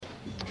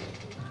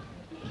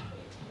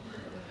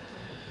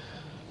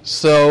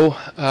So,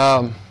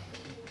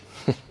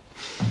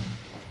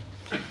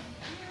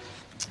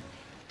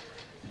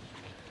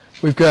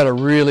 we've got a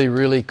really,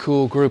 really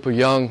cool group of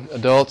young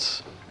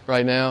adults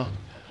right now,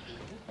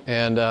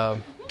 and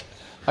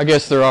I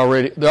guess they're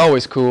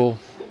always cool.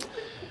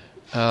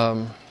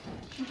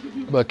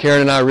 But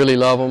Karen and I really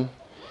love them,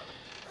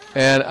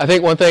 and I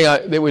think one thing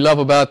that we love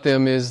about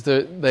them is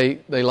that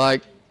they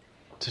like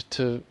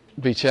to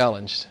be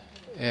challenged,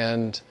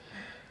 and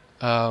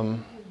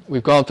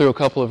we've gone through a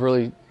couple of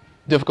really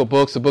difficult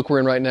books. The book we're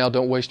in right now,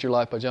 Don't Waste Your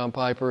Life by John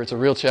Piper. It's a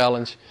real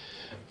challenge.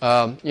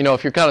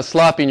 If you're kind of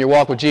sloppy in your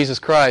walk with Jesus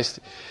Christ,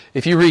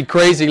 if you read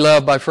Crazy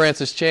Love by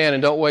Francis Chan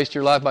and Don't Waste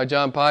Your Life by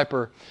John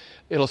Piper,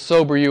 it'll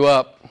sober you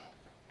up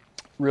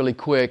really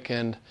quick.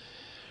 And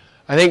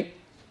I think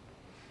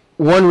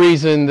one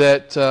reason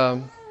that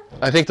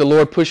I think the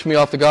Lord pushed me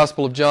off the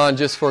Gospel of John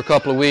just for a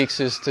couple of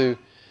weeks is to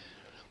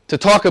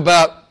talk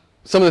about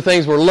some of the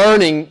things we're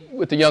learning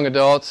with the young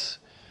adults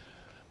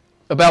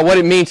about what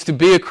it means to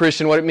be a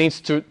Christian, what it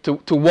means to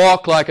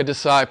walk like a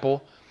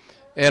disciple.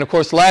 And of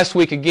course, last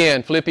week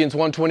again, Philippians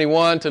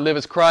 1:21, to live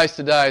as Christ,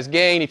 to die as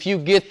gain. If you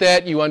get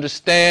that, you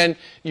understand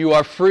you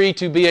are free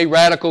to be a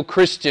radical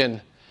Christian.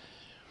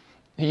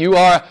 You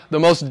are the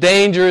most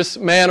dangerous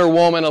man or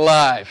woman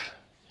alive.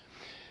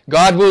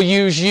 God will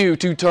use you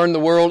to turn the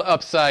world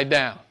upside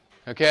down.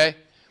 Okay?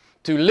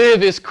 To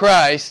live is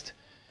Christ.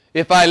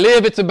 If I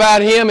live, it's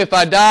about Him. If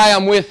I die,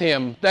 I'm with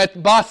Him. That's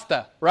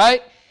basta,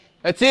 right?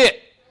 That's it.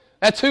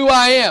 That's who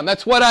I am.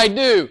 That's what I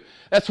do.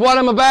 That's what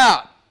I'm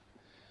about.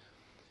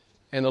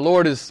 And the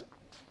Lord has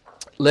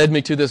led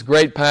me to this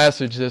great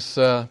passage, this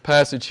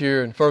passage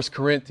here in 1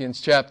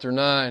 Corinthians chapter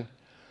 9,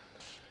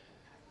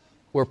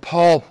 where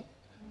Paul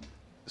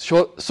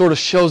sort of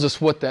shows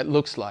us what that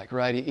looks like,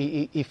 right?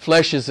 He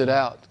fleshes it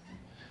out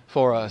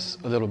for us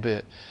a little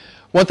bit.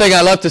 One thing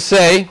I love to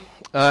say,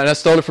 and I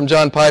stole it from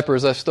John Piper,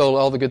 as I stole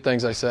all the good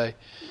things I say.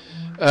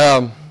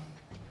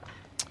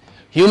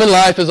 Human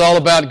life is all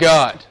about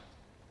God.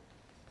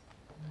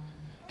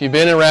 If you've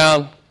been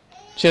around,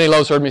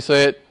 Chinelo heard me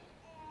say it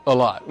a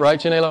lot. Right,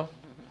 Chinelo?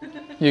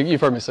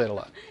 You've heard me say it a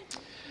lot.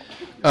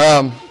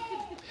 And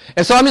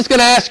so I'm just going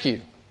to ask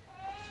you,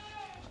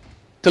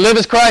 to live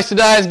as Christ, to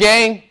die as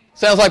gain,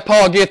 sounds like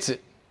Paul gets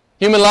it.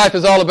 Human life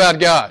is all about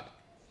God.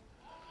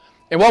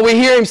 And what we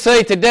hear him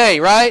say today,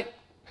 right?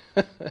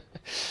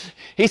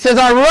 He says,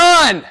 I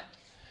run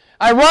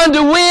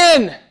to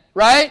win,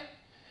 right?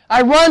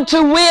 I run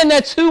to win.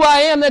 That's who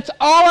I am. That's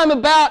all I'm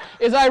about,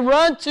 is I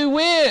run to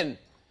win.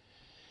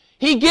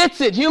 He gets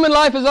it. Human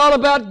life is all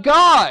about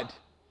God.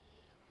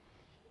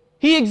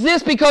 He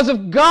exists because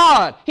of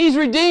God. He's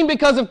redeemed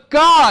because of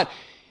God.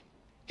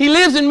 He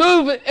lives and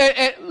moves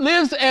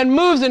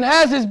and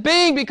has his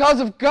being because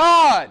of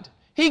God.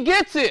 He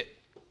gets it.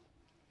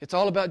 It's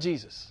all about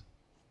Jesus.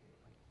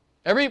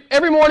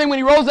 Every morning when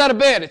he rolls out of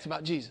bed, it's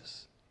about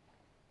Jesus.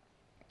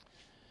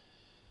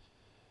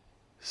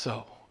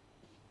 So,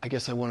 I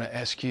guess I want to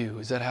ask you,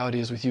 is that how it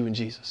is with you and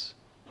Jesus?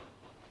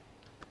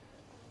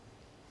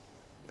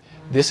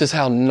 This is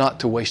how not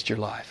to waste your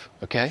life,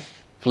 okay?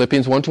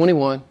 Philippians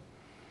 1:21,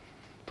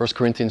 1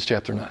 Corinthians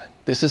chapter 9.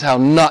 This is how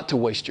not to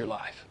waste your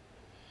life,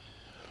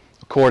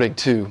 according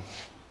to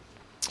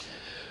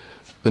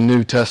the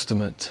New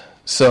Testament.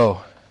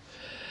 So,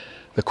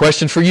 the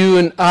question for you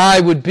and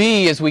I would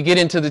be, as we get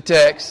into the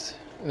text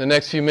in the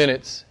next few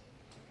minutes,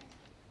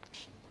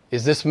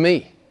 is this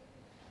me?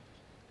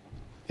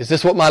 Is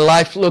this what my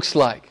life looks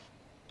like?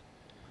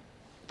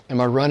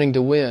 Am I running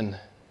to win?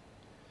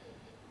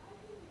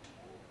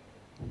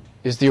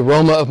 Is the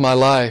aroma of my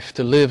life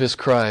to live as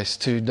Christ,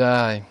 to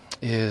die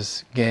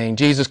is gain?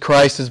 Jesus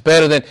Christ is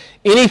better than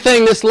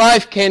anything this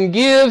life can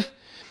give,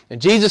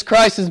 and Jesus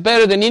Christ is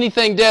better than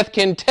anything death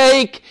can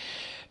take,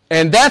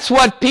 and that's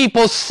what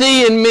people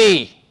see in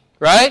me,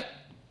 right?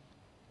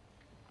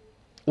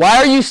 Why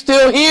are you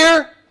still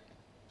here?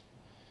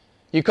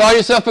 You call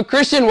yourself a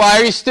Christian, why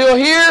are you still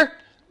here?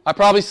 I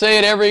probably say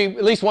it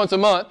at least once a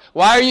month.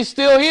 Why are you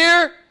still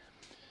here?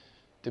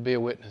 To be a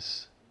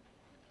witness.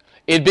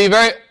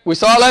 We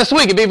saw it last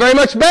week, it'd be very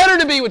much better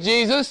to be with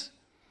Jesus.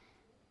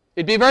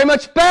 It'd be very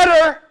much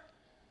better.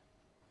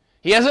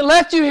 He hasn't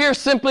left you here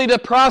simply to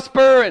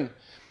prosper and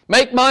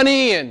make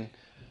money and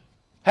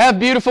have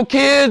beautiful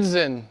kids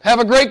and have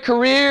a great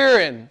career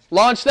and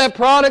launch that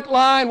product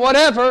line,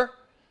 whatever.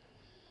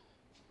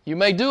 You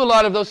may do a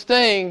lot of those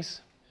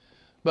things,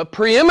 but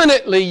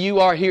preeminently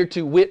you are here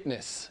to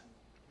witness.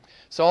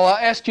 So I'll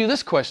ask you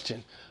this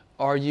question.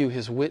 Are you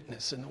His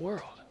witness in the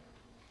world?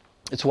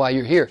 It's why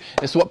you're here.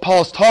 It's what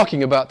Paul's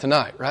talking about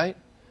tonight, right?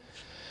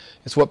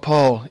 It's what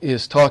Paul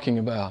is talking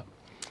about.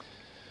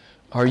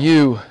 Are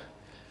you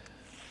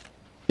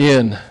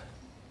in?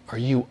 Are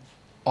you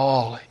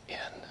all in?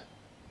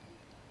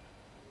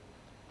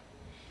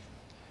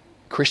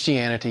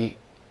 Christianity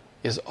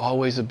is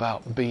always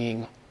about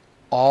being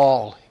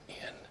all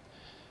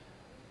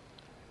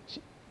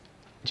in.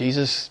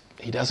 Jesus,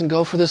 He doesn't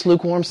go for this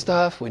lukewarm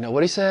stuff. We know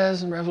what He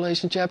says in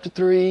Revelation chapter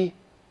 3.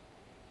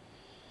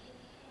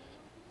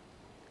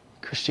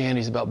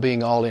 Christianity is about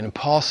being all in. And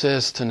Paul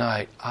says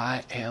tonight,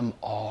 I am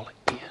all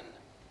in.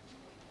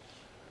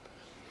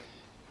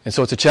 And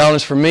so it's a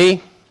challenge for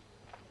me.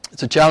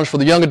 It's a challenge for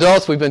the young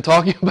adults. We've been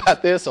talking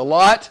about this a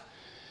lot.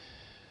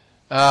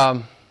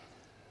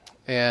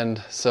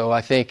 And so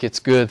I think it's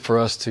good for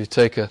us to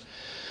take a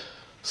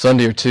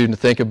Sunday or two to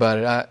think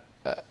about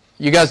it.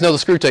 You guys know the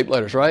screw tape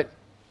letters, right?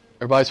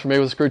 Everybody's familiar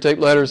with the screw tape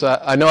letters?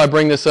 I know I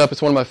bring this up.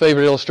 It's one of my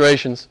favorite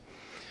illustrations.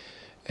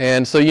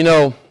 And so you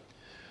know,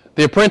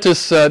 the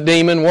apprentice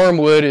demon,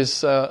 Wormwood,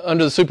 is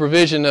under the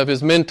supervision of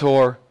his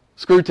mentor,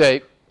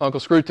 Screwtape, Uncle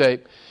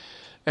Screwtape.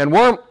 And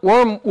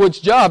Wormwood's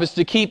job is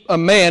to keep a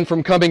man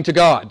from coming to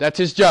God. That's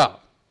his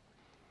job.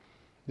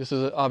 This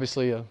is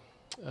obviously a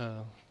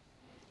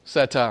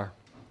satire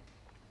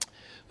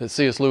that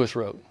C.S. Lewis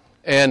wrote.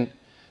 And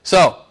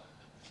so,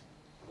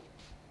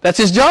 that's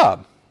his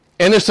job.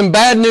 And there's some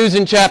bad news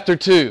in chapter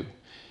 2.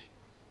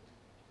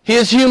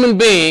 His human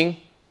being,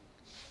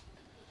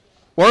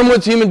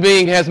 Wormwood's human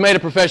being, has made a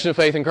profession of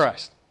faith in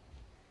Christ.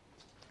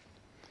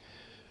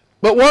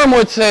 But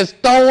Wormwood says,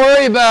 don't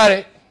worry about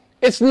it.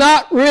 It's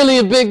not really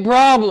a big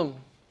problem.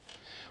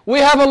 We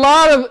have a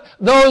lot of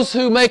those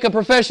who make a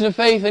profession of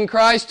faith in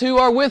Christ who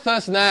are with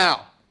us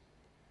now.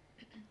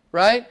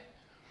 Right?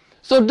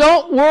 So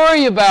don't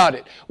worry about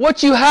it.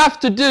 What you have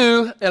to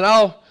do, and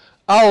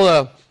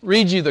I'll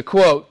read you the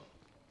quote.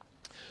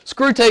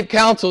 Screwtape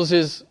counsels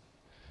his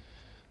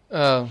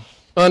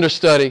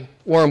understudy,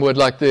 Wormwood,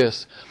 like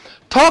this.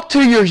 Talk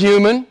to your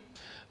human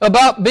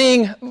about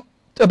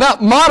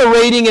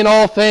moderating in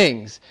all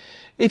things.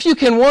 If you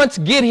can once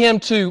get him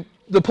to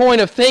the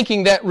point of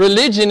thinking that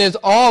religion is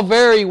all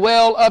very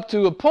well up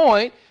to a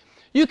point,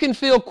 you can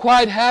feel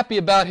quite happy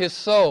about his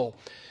soul.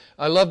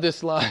 I love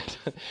this line.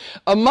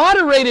 A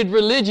moderated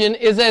religion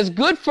is as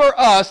good for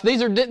us.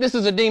 This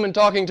is a demon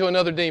talking to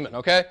another demon,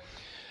 okay?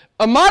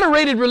 A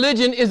moderated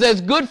religion is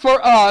as good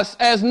for us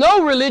as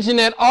no religion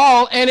at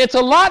all, and it's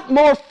a lot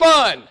more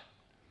fun.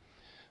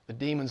 The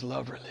demons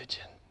love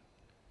religion.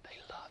 They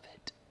love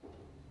it.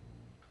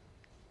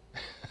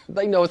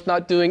 They know it's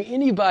not doing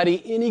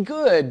anybody any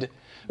good.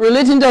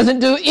 Religion doesn't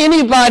do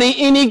anybody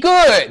any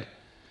good.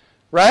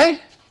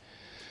 Right?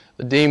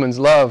 The demons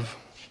love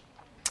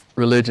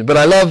religion. But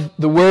I love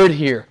the word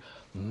here,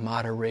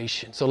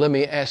 moderation. So let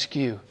me ask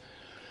you,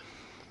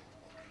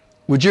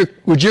 would your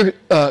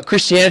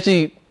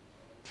Christianity,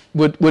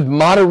 would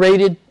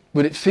moderated,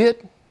 would it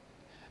fit?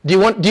 Do you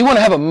want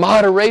to have a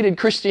moderated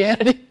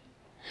Christianity?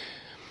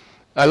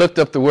 I looked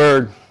up the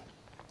word.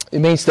 It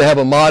means to have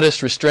a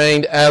modest,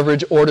 restrained,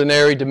 average,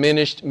 ordinary,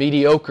 diminished,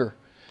 mediocre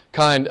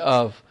kind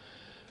of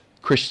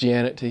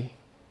Christianity.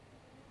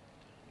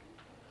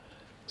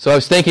 So I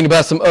was thinking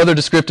about some other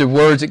descriptive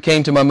words that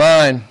came to my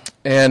mind,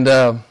 and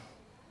a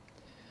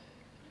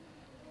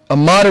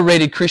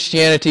moderated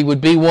Christianity would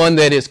be one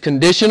that is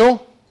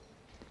conditional,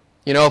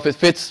 if it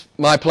fits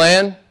my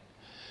plan,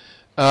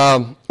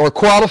 or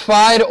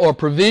qualified, or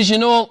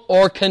provisional,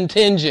 or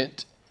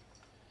contingent.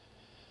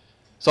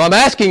 So I'm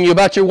asking you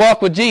about your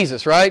walk with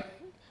Jesus, right?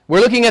 We're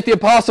looking at the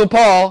Apostle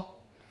Paul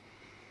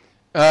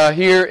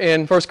here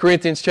in 1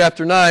 Corinthians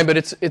chapter 9, but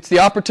it's the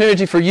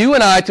opportunity for you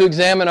and I to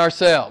examine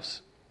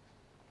ourselves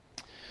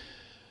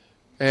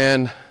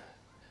and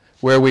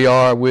where we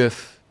are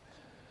with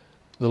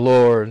the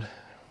Lord.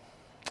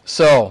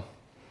 So,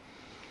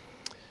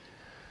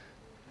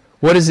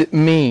 what does it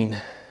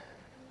mean?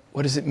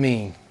 What does it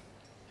mean?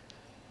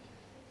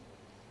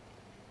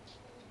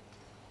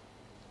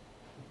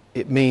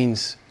 It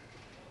means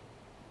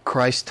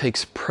Christ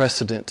takes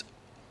precedent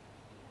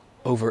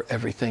over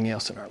everything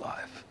else in our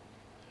life.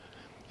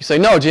 You say,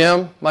 no,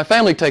 Jim, my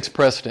family takes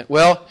precedent.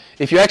 Well,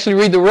 if you actually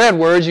read the red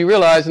words, you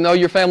realize, no,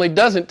 your family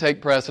doesn't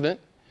take precedent.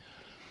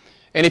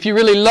 And if you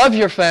really love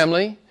your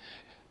family,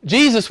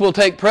 Jesus will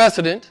take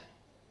precedent,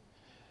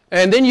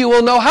 and then you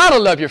will know how to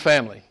love your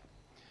family.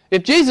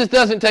 If Jesus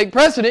doesn't take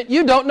precedent,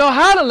 you don't know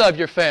how to love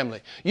your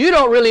family. You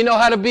don't really know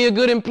how to be a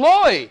good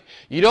employee.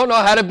 You don't know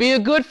how to be a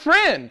good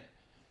friend.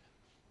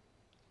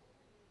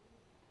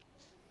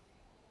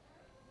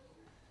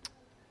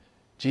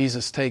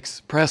 Jesus takes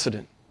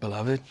precedent,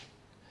 beloved.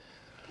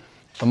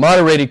 A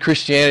moderated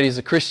Christianity is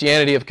a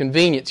Christianity of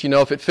convenience.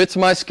 If it fits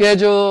my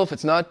schedule, if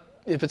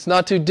it's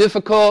not too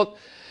difficult,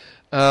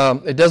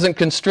 it doesn't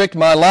constrict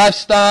my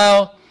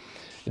lifestyle,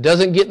 it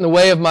doesn't get in the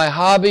way of my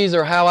hobbies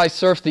or how I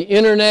surf the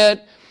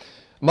internet.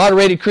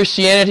 Moderated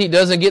Christianity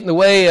doesn't get in the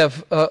way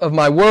of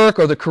my work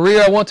or the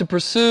career I want to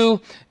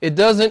pursue. It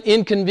doesn't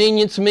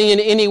inconvenience me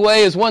in any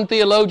way. As one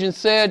theologian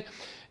said,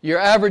 your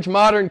average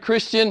modern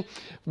Christian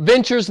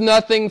ventures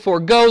nothing,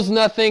 forgoes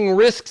nothing,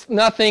 risks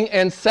nothing,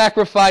 and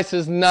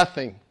sacrifices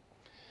nothing.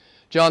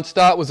 John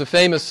Stott was a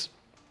famous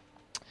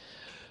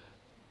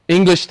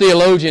English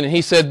theologian, and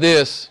he said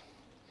this: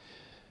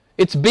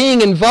 it's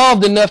being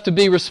involved enough to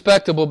be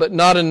respectable, but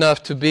not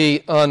enough to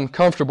be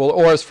uncomfortable.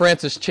 Or as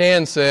Francis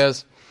Chan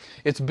says,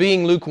 it's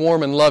being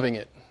lukewarm and loving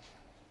it.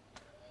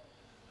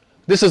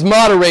 This is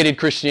moderated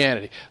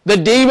Christianity. The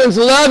demons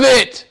love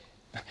it.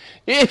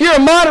 If you're a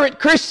moderate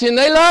Christian,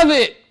 they love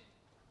it.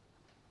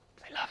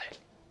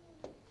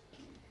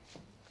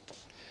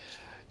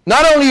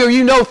 Not only are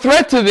you no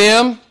threat to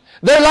them,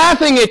 they're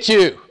laughing at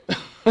you.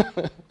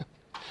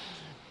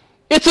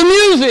 It's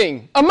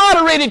amusing. A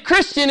moderated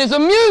Christian is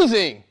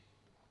amusing.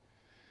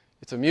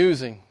 It's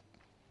amusing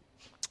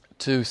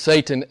to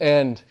Satan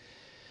and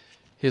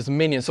his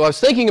minions. So I was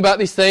thinking about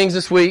these things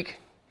this week,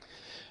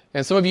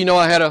 and some of you know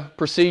I had a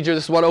procedure.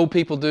 This is what old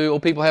people do.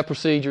 Old people have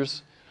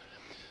procedures.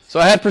 So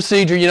I had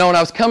procedure, and I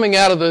was coming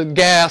out of the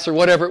gas or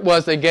whatever it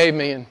was they gave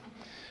me, and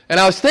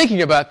I was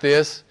thinking about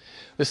this.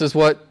 This is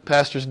what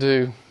pastors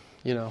do.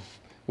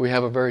 We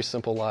have a very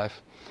simple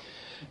life.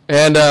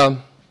 And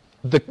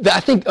I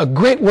think a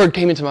great word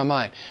came into my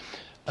mind.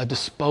 A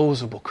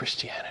disposable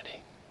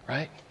Christianity,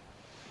 right?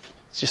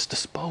 It's just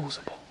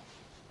disposable.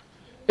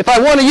 If I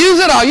want to use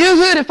it, I'll use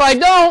it. If I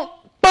don't,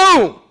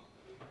 boom!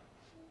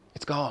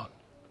 It's gone.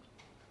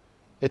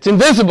 It's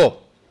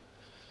invisible.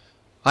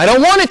 I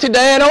don't want it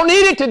today. I don't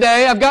need it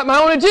today. I've got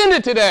my own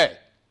agenda today.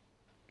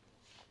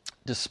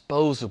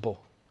 Disposable.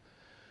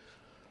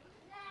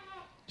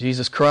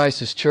 Jesus Christ,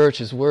 His church,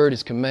 His word,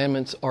 His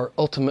commandments are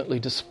ultimately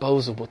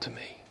disposable to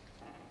me.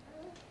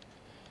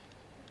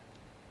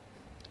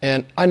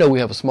 And I know we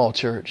have a small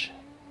church,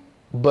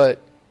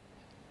 but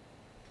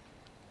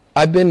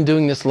I've been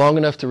doing this long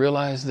enough to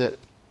realize that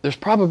there's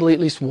probably at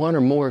least one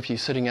or more of you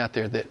sitting out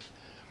there that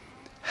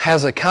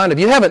has a kind of,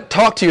 you haven't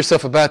talked to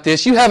yourself about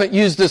this, you haven't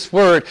used this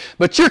word,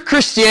 but your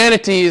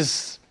Christianity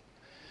it's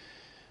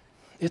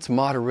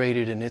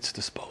moderated and it's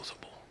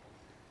disposable.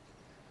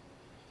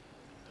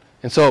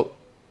 And so,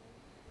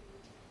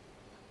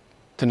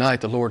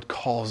 tonight the Lord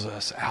calls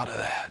us out of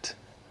that.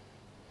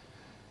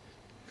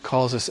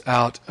 Calls us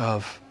out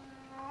of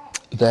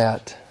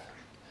that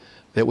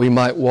we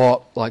might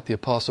walk like the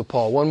Apostle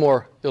Paul. One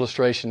more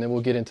illustration, then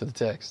we'll get into the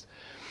text.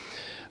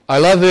 I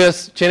love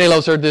this. Jenny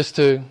Love's heard this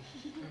too.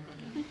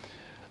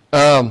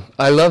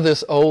 I love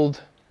this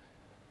old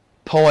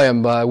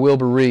poem by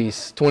Wilbur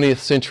Reese, 20th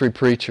century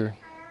preacher.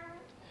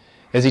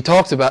 As he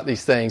talks about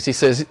these things, he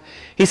says,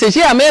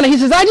 yeah, man, he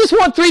says, I just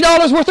want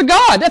 $3 worth of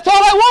God. That's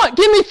all I want.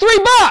 Give me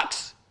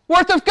 $3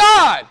 worth of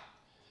God.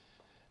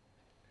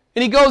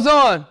 And he goes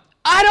on,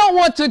 I don't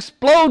want to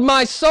explode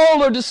my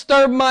soul or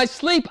disturb my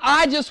sleep.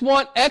 I just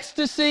want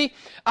ecstasy.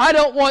 I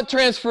don't want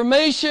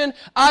transformation.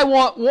 I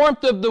want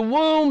warmth of the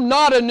womb,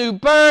 not a new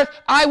birth.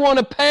 I want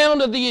a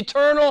pound of the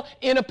eternal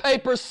in a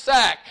paper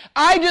sack.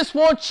 I just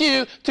want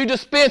you to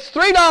dispense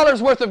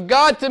 $3 worth of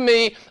God to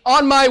me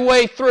on my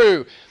way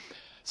through.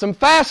 Some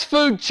fast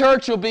food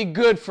church will be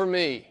good for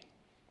me.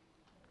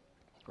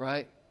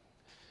 Right?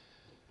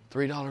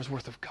 $3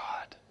 worth of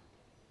God.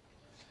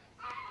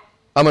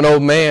 I'm an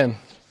old man.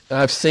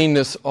 I've seen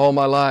this all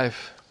my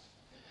life.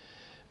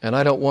 And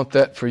I don't want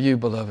that for you,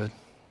 beloved.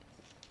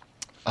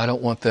 I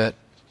don't want that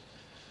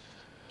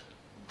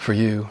for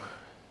you.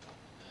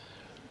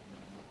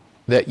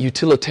 That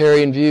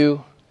utilitarian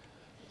view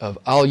of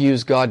I'll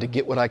use God to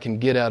get what I can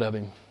get out of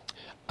Him.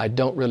 I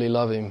don't really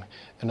love Him,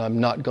 and I'm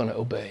not going to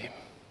obey Him.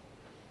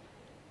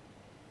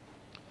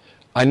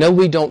 I know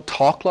we don't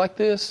talk like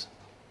this,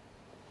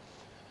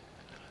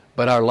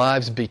 but our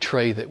lives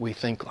betray that we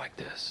think like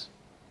this.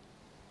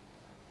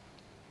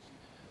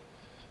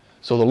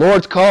 So the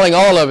Lord's calling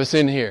all of us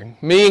in here,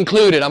 me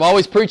included. I'm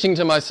always preaching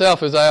to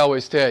myself, as I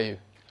always tell you.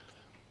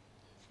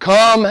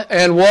 Come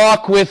and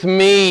walk with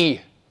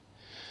me.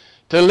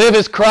 To live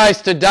as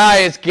Christ, to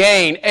die as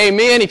gain.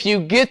 Amen. If you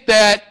get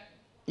that,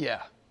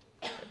 yeah.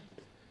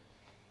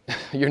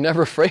 You're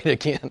never afraid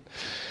again.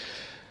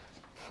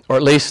 Or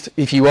at least,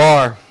 if you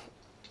are,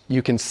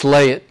 you can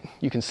slay it.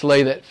 You can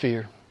slay that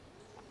fear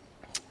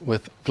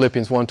with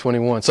Philippians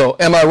 1:21. So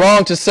am I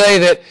wrong to say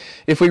that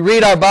if we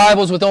read our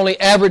Bibles with only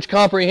average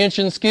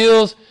comprehension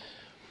skills,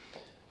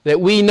 that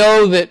we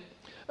know that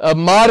a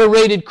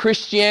moderated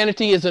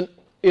Christianity is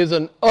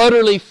an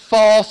utterly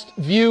false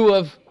view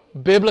of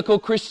biblical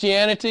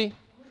Christianity?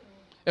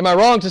 Am I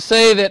wrong to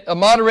say that a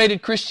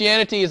moderated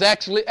Christianity is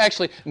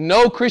actually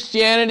no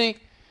Christianity?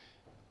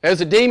 As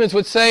the demons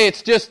would say,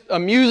 it's just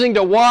amusing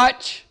to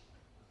watch.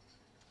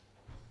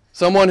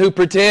 Someone who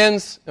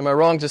pretends. Am I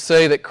wrong to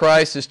say that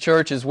Christ, His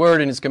church, His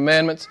word, and His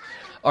commandments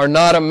are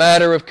not a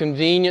matter of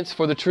convenience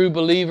for the true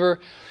believer,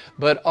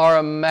 but are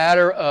a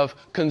matter of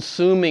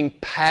consuming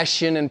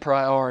passion and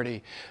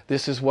priority?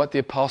 This is what the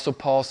Apostle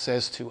Paul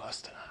says to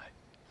us tonight.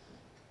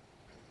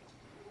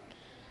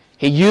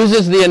 He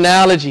uses the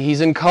analogy.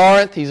 He's in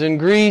Corinth, he's in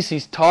Greece,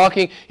 he's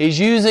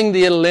using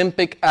the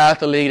Olympic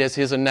athlete as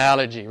his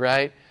analogy,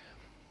 right?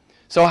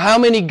 So how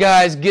many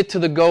guys get to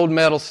the gold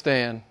medal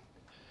stand?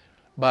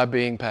 By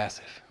being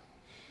passive.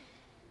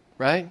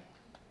 Right?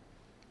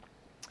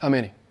 How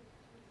many?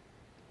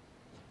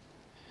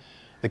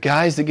 The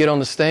guys that get on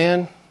the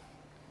stand,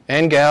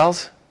 and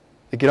gals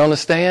that get on the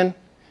stand,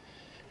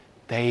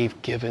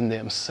 they've given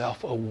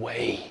themselves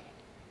away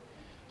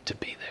to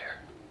be there.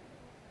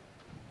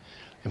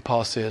 And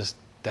Paul says,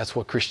 that's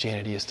what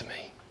Christianity is to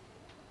me.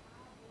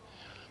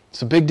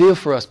 It's a big deal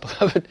for us,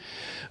 beloved.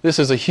 This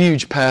is a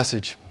huge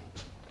passage.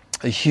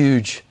 A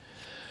huge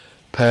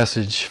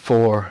passage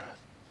for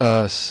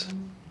us.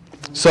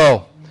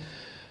 So,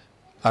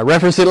 I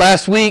referenced it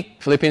last week,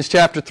 Philippians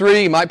chapter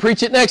 3. You might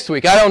preach it next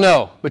week. I don't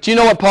know. But you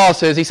know what Paul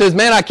says. He says,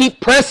 man, I keep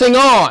pressing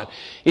on.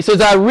 He says,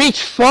 I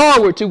reach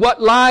forward to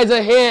what lies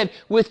ahead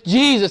with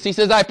Jesus. He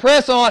says, I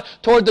press on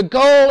toward the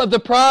goal of the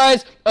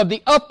prize of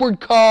the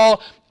upward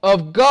call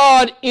of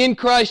God in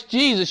Christ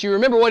Jesus. You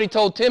remember what he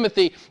told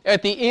Timothy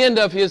at the end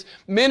of his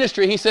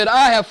ministry. He said,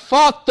 I have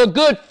fought the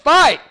good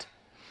fight.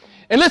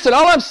 And listen,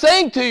 all I'm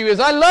saying to you is,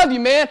 I love you,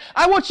 man.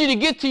 I want you to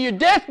get to your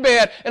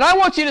deathbed, and I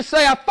want you to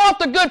say, I fought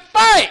the good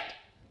fight.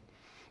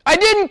 I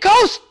didn't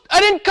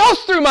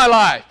coast through my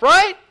life,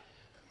 right?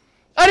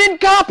 I didn't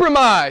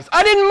compromise.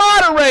 I didn't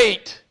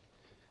moderate.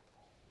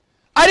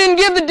 I didn't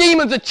give the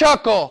demons a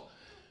chuckle.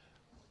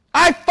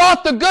 I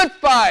fought the good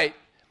fight.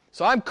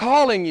 So I'm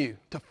calling you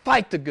to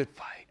fight the good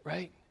fight,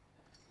 right?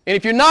 And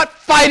if you're not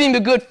fighting the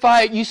good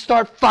fight, you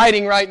start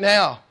fighting right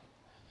now.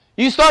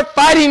 You start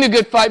fighting the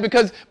good fight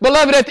because,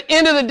 beloved, at the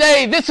end of the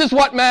day, this is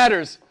what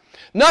matters.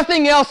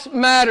 Nothing else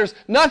matters.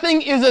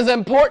 Nothing is as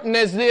important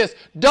as this.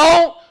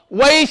 Don't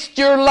waste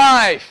your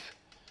life.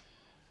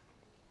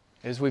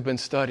 As we've been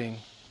studying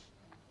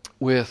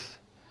with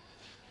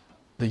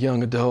the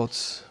young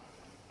adults,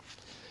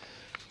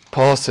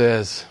 Paul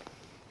says,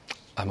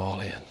 I'm all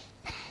in.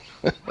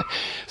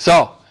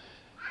 So,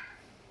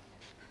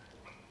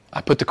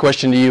 I put the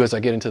question to you as I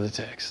get into the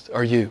text.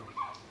 Are you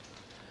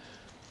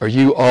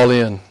all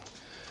in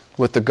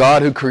with the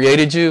God who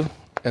created you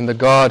and the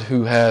God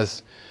who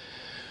has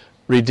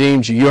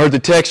redeemed you? You heard the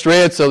text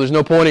read, so there's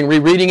no point in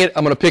rereading it.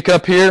 I'm going to pick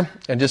up here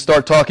and just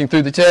start talking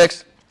through the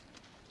text.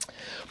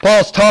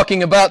 Paul's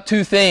talking about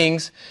two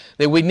things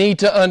that we need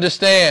to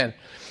understand.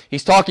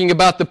 He's talking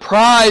about the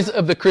prize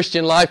of the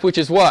Christian life, which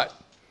is what?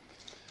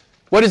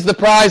 What is the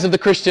prize of the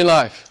Christian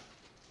life?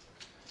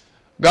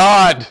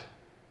 God.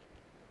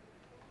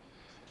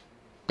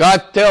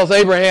 God tells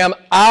Abraham,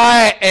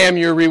 I am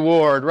your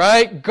reward,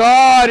 right?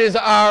 God is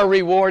our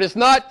reward. It's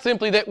not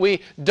simply that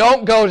we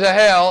don't go to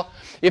hell.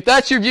 If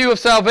that's your view of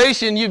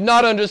salvation, you've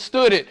not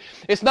understood it.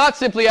 It's not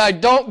simply I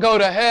don't go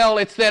to hell.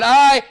 It's that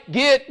I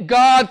get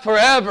God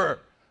forever,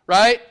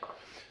 right?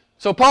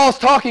 So Paul's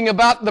talking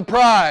about the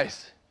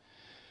prize,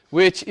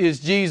 which is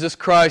Jesus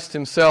Christ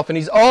himself. And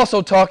he's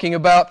also talking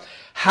about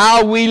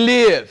how we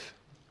live.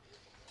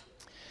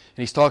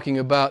 And he's talking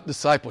about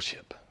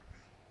discipleship.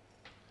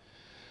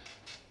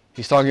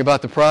 He's talking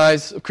about the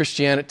prize of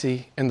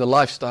Christianity and the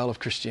lifestyle of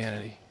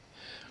Christianity.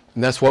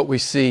 And that's what we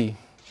see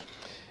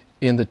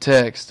in the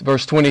text.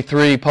 Verse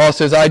 23, Paul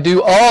says, I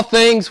do all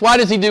things. Why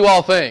does he do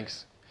all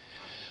things?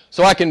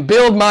 So I can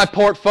build my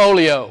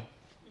portfolio.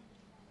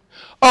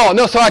 Oh,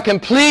 no, so I can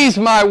please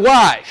my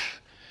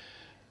wife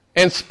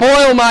and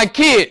spoil my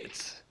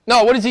kids.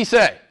 No, what does he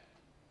say?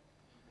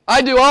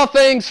 I do all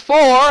things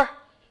for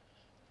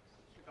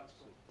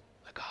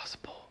the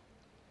gospel.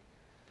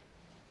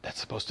 That's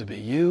supposed to be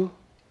you,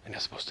 and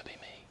that's supposed to be me.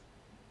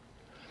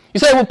 You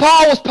say, well,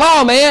 Paul was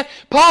Paul, man.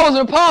 Paul was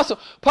an apostle.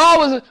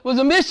 Paul was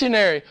a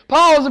missionary.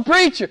 Paul was a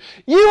preacher.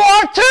 You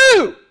are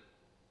too.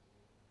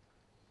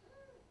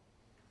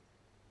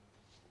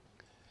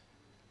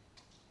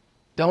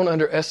 Don't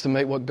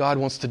underestimate what God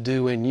wants to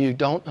do in you.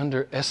 Don't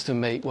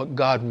underestimate what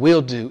God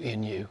will do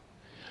in you.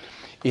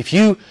 If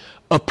you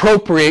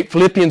appropriate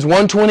Philippians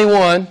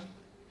 1:21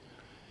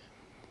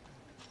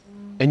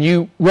 and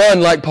you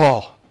run like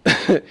Paul,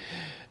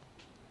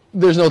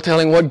 there's no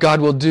telling what God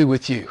will do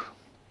with you.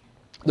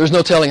 There's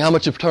no telling how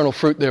much eternal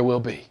fruit there will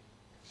be.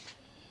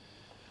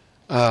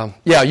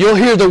 You'll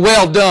hear the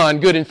well done,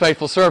 good and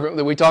faithful servant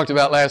that we talked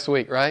about last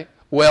week, right?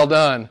 Well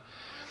done,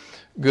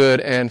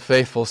 good and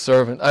faithful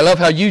servant. I love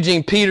how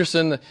Eugene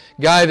Peterson, the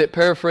guy that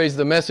paraphrased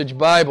the Message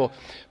Bible,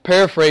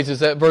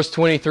 paraphrases that verse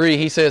 23.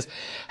 He says,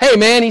 hey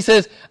man, he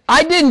says,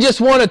 I didn't just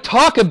want to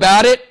talk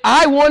about it,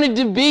 I wanted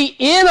to be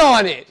in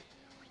on it.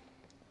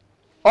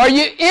 Are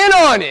you in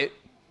on it?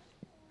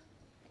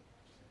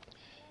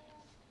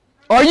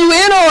 Are you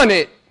in on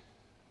it?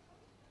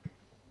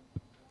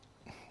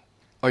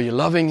 Are you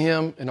loving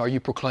Him and are you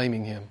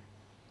proclaiming Him?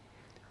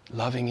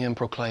 Loving Him,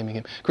 proclaiming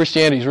Him.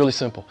 Christianity is really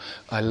simple.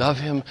 I love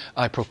Him,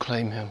 I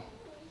proclaim Him.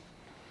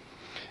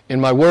 In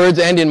my words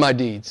and in my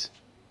deeds.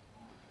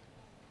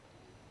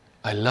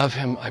 I love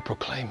Him, I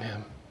proclaim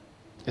Him.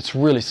 It's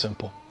really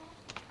simple.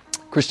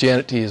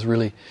 Christianity is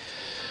really,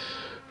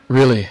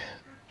 really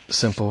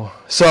simple.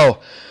 So,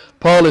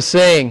 Paul is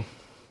saying,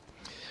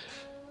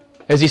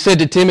 as he said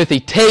to Timothy,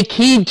 take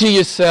heed to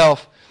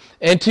yourself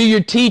and to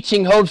your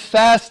teaching, hold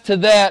fast to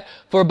that,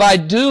 for by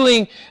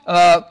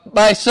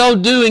so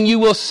doing you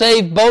will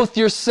save both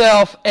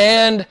yourself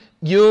and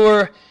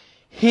your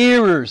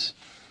hearers.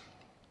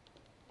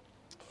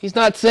 He's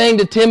not saying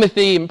to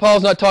Timothy, and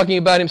Paul's not talking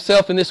about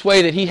himself in this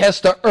way, that he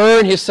has to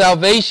earn his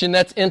salvation.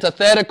 That's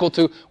antithetical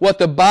to what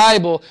the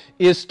Bible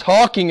is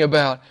talking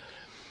about.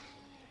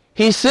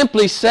 He's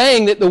simply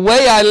saying that the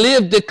way I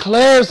live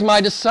declares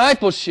my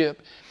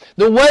discipleship.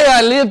 The way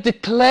I live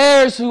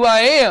declares who I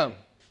am.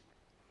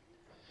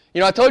 You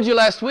know, I told you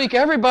last week,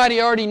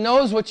 everybody already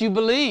knows what you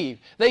believe.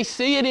 They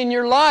see it in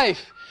your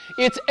life.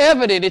 It's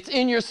evident. It's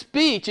in your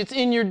speech. It's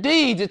in your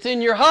deeds. It's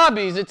in your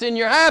hobbies. It's in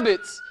your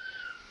habits.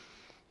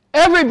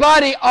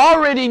 Everybody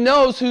already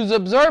knows who's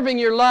observing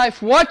your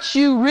life what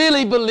you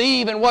really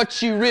believe and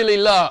what you really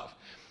love.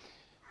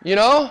 You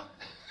know?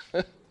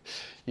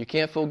 You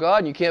can't fool God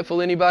and you can't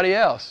fool anybody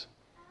else.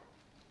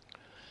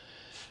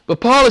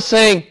 But Paul is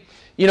saying,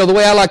 you know, the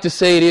way I like to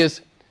say it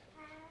is,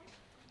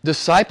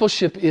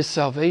 discipleship is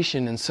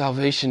salvation and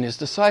salvation is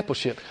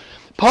discipleship.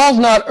 Paul's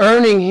not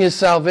earning his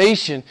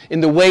salvation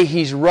in the way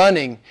he's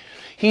running.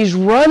 He's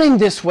running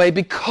this way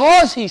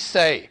because he's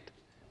saved,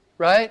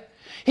 right?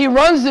 He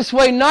runs this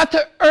way not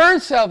to earn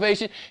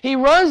salvation. He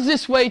runs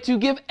this way to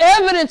give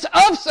evidence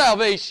of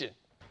salvation.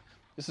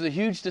 This is a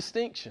huge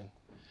distinction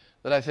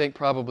that I think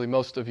probably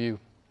most of you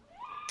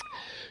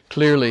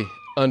clearly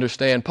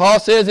understand. Paul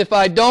says, if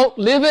I don't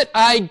live it,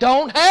 I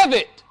don't have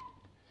it.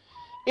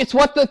 It's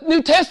what the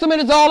New Testament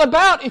is all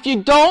about. If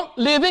you don't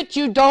live it,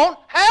 you don't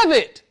have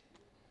it.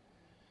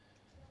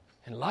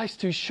 And life's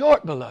too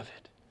short, beloved.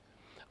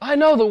 I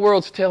know the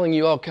world's telling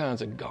you all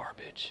kinds of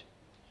garbage.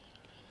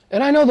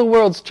 And I know the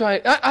world's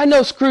trying, I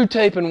know screw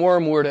tape and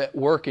wormwood at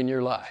work in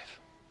your life.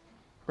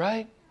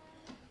 Right?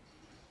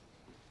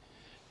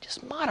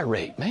 Just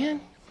moderate,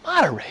 man.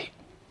 Moderate.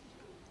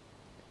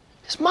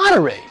 Just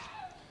moderate.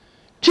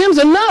 Jim's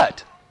a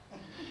nut.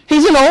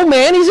 He's an old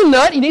man. He's a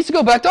nut. He needs to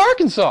go back to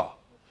Arkansas.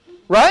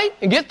 Right?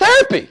 And get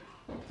therapy.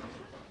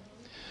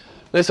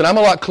 Listen, I'm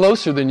a lot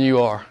closer than you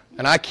are.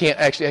 And I can't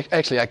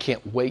actually I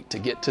can't wait to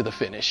get to the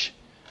finish.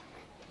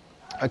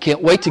 I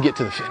can't wait to get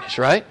to the finish,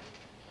 right?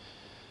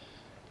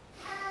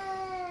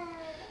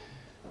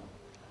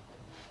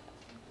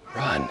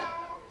 Run.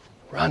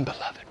 Run,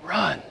 beloved.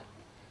 Run.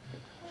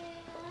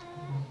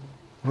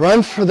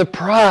 Run for the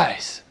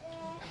prize.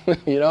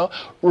 You know?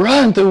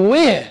 Run to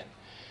win.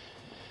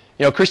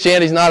 You know,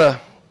 Christianity's not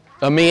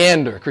a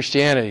meander.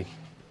 Christianity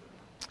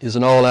is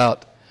an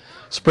all-out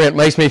sprint.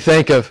 Makes me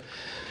think of,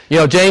 you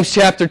know, James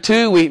chapter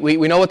 2. We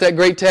know what that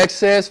great text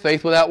says.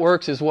 Faith without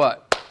works is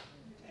what?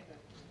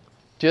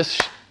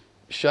 Just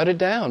shut it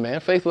down, man.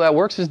 Faith without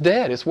works is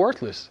dead. It's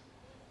worthless.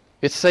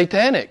 It's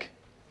satanic.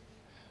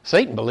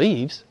 Satan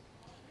believes.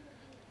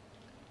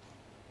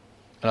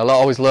 And I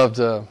always loved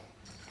the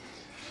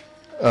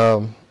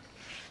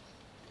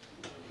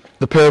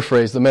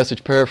paraphrase, the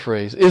Message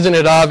paraphrase. Isn't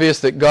it obvious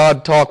that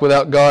God talk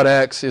without God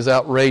acts is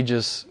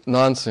outrageous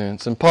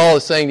nonsense? And Paul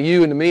is saying to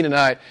you and to me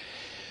tonight,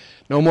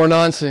 no more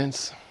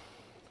nonsense.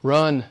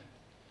 Run.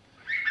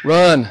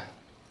 Run.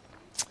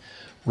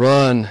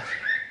 Run.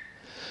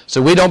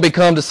 So we don't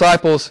become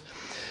disciples.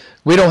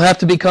 We don't have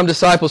to become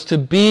disciples to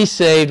be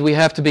saved. We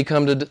have to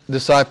become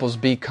disciples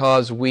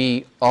because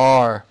we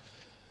are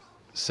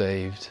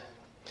saved.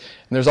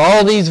 And there's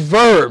all these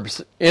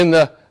verbs in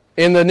the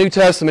New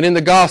Testament, in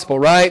the gospel,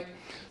 right?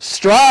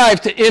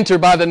 Strive to enter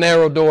by the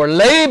narrow door.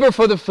 Labor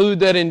for the food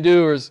that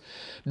endures.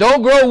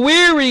 Don't grow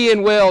weary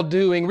in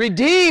well-doing.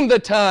 Redeem the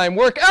time.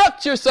 Work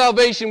out your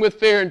salvation with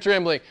fear and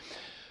trembling.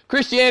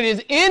 Christianity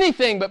is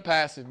anything but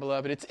passive,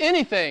 beloved. It's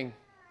anything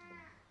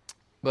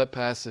but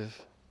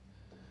passive.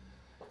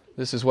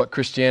 This is what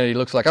Christianity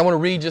looks like. I want to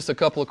read just a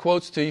couple of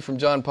quotes to you from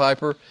John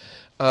Piper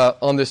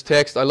on this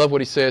text. I love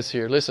what he says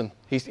here. Listen,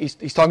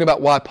 he's talking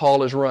about why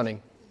Paul is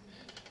running.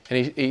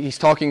 And he's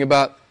talking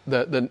about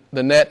the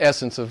net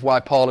essence of why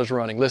Paul is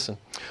running. Listen,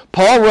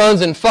 Paul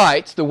runs and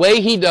fights the way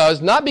he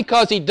does, not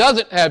because he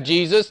doesn't have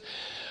Jesus,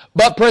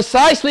 but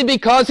precisely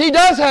because he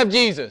does have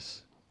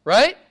Jesus.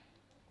 Right?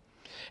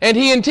 And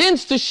he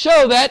intends to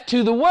show that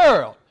to the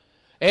world.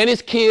 And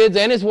his kids,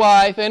 and his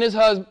wife, and his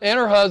husband, and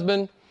her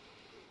husband.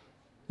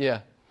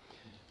 Yeah.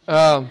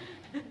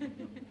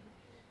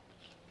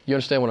 You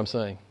understand what I'm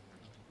saying?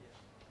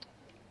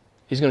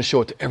 He's going to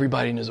show it to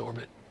everybody in his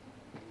orbit.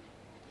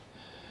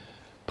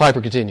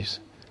 Piper continues.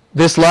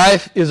 This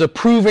life is a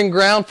proving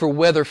ground for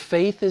whether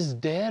faith is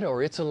dead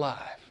or it's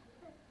alive.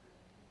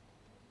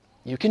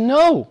 You can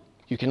know.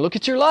 You can look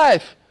at your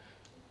life.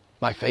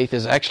 My faith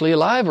is actually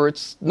alive or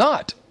it's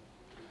not.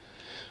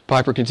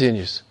 Piper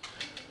continues.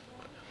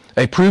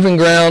 A proving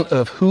ground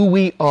of who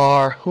we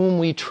are, whom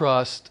we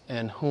trust,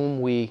 and whom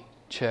we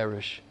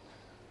cherish.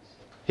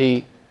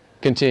 He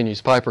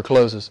continues. Piper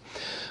closes.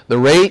 The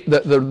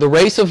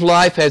race of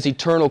life has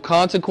eternal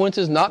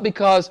consequences, not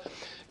because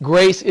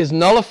grace is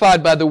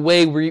nullified by the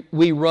way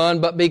we run,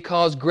 but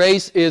because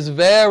grace is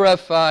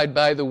verified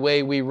by the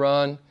way we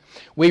run.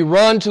 We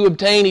run to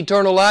obtain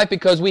eternal life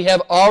because we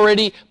have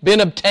already been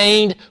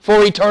obtained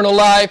for eternal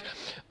life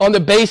on the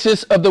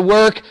basis of the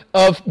work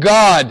of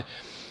God.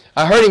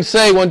 I heard him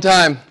say one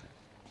time,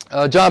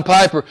 John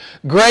Piper,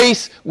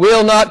 grace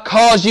will not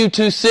cause you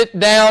to sit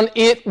down,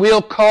 it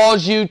will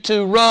cause you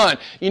to run.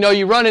 You know,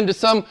 you run into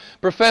some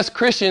professed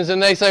Christians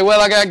and they say,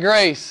 well, I got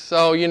grace.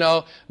 So, you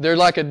know, they're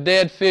like a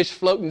dead fish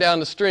floating down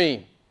the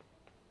stream.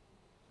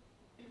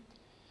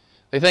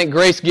 They think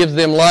grace gives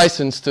them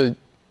license to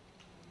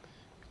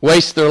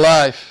waste their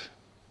life.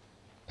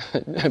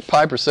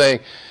 Piper's saying,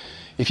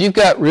 if you've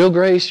got real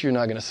grace, you're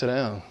not going to sit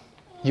down.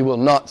 You will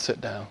not sit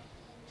down.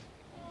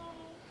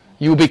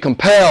 You will be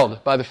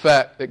compelled by the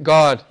fact that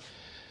God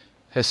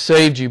has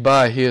saved you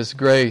by His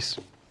grace.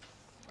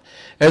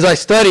 As I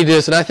studied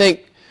this, and I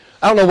think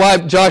I don't know why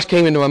Josh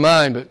came into my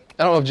mind, but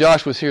I don't know if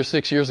Josh was here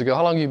 6 years ago.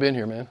 How long have you been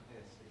here, man?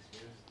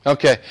 6 years.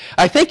 Okay.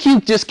 I think you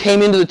just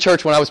came into the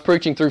church when I was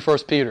preaching through 1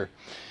 Peter.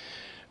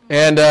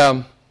 And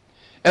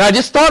I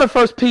just thought of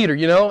 1 Peter,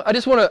 you know. I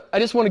just want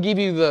to give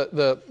you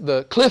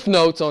the cliff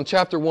notes on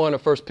chapter 1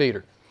 of 1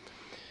 Peter.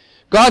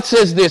 God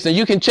says this, and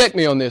you can check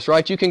me on this,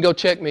 right? You can go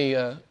check me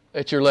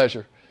at your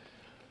leisure.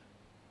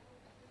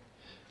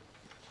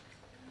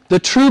 The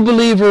true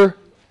believer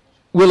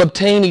will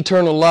obtain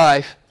eternal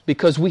life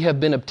because we have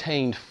been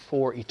obtained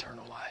for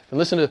eternal life. And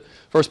listen to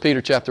 1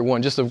 Peter chapter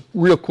 1, just a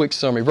real quick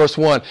summary. Verse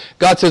 1,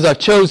 God says, I've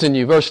chosen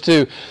you. Verse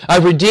 2,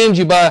 I've redeemed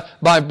you by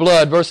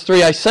blood. Verse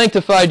 3, I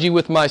sanctified you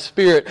with my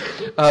Spirit.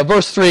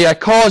 Verse 3, I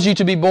caused you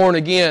to be born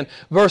again.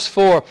 Verse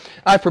 4,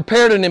 I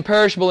prepared an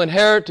imperishable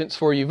inheritance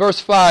for you. Verse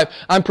 5,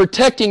 I'm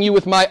protecting you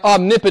with my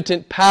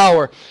omnipotent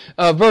power.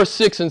 Verse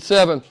 6 and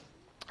 7,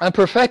 I'm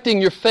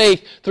perfecting your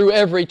faith through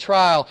every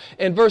trial.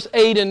 And verse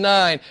 8 and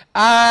 9,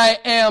 I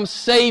am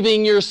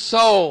saving your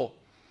soul.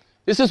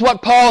 This is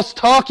what Paul's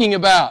talking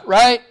about,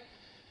 right?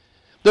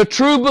 The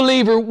true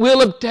believer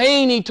will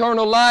obtain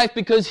eternal life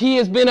because he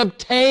has been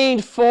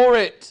obtained for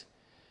it.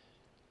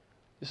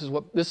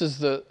 This is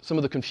some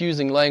of the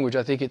confusing language.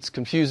 I think it's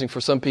confusing for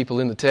some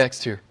people in the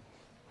text here.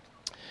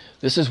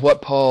 This is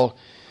what Paul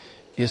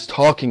is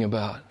talking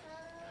about.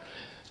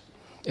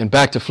 And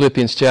back to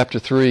Philippians chapter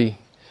 3.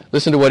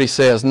 Listen to what he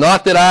says.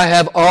 Not that I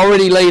have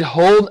already laid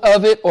hold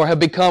of it or have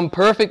become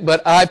perfect,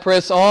 but I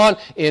press on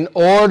in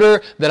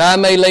order that I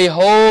may lay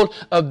hold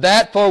of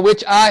that for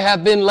which I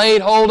have been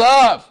laid hold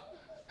of.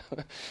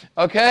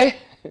 Okay?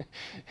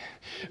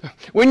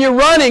 When you're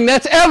running,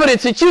 that's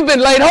evidence that you've been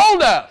laid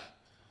hold of.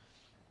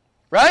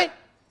 Right?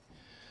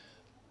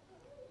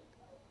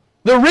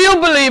 The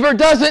real believer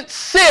doesn't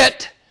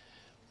sit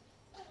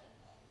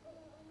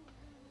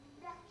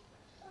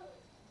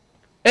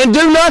and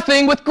do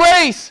nothing with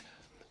grace.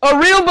 A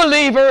real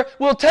believer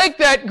will take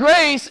that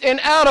grace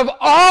and out of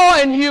awe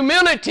and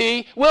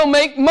humility will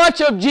make much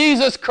of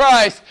Jesus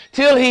Christ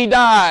till He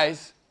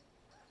dies.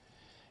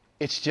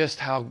 It's just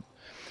how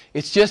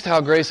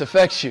grace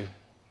affects you.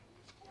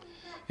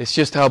 It's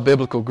just how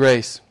biblical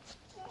grace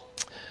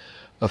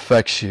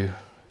affects you.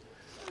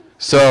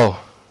 So,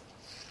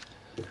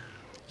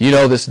 you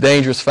know this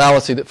dangerous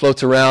fallacy that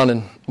floats around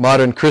in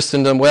modern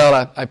Christendom.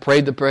 Well, I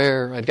prayed the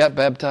prayer, I got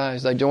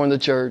baptized, I joined the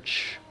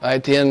church, I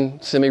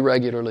attend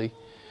semi-regularly.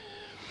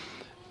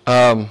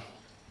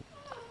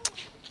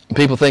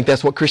 People think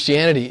that's what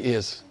Christianity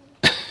is.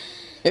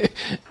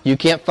 You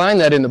can't find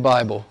that in the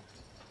Bible.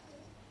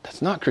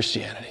 That's not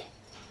Christianity.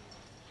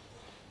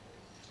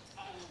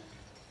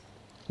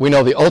 We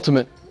know the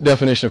ultimate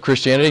definition of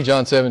Christianity,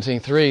 John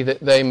 17:3, that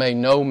they may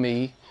know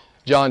me.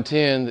 John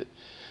 10, that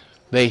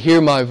they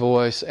hear my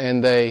voice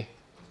and they,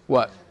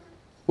 what?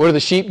 What do the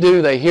sheep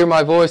do? They hear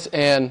my voice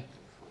and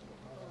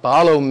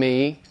follow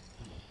me.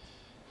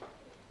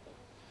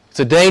 It's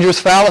a dangerous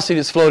fallacy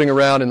that's floating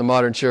around in the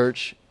modern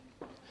church,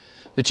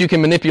 that you can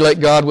manipulate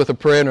God with a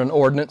prayer and an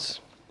ordinance.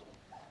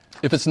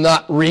 If it's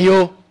not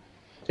real,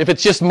 if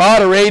it's just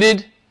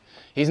moderated,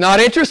 He's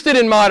not interested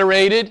in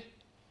moderated.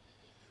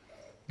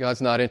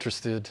 God's not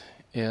interested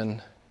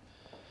in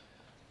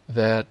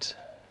that.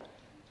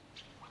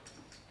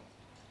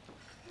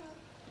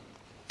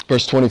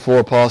 Verse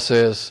 24, Paul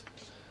says,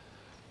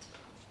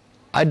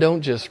 I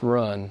don't just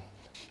run,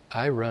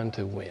 I run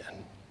to win.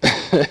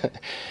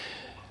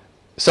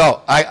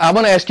 So, I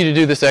want to ask you to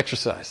do this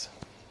exercise.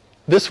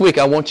 This week,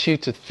 I want you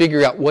to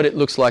figure out what it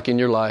looks like in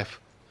your life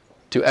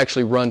to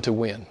actually run to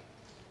win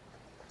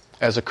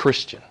as a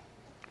Christian.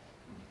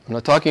 I'm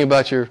not talking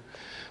about your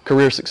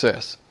career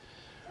success.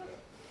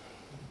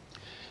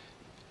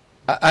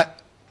 And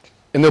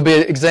there'll be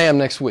an exam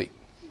next week.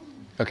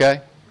 Okay?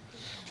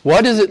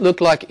 What does it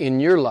look like in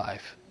your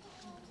life?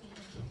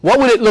 What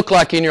would it look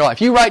like in your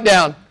life? You write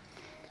down,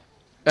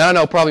 and I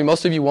know probably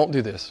most of you won't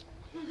do this.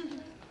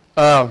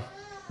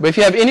 But if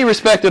you have any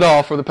respect at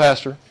all for the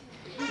pastor,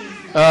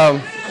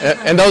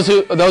 and those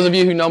of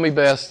you who know me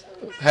best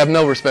have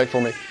no respect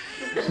for me,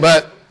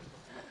 but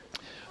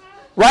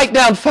write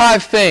down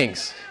 5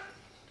 things.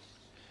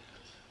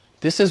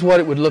 This is what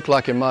it would look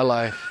like in my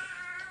life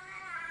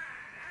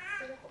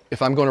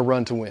if I'm going to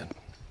run to win.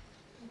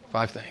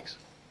 5 things.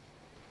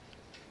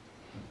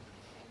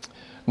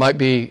 Might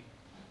be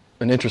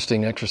an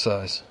interesting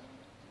exercise.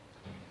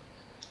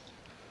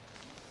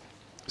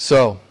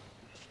 So,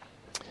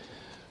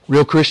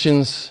 real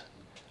Christians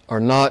are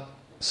not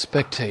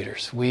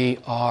spectators. We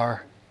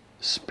are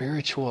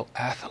spiritual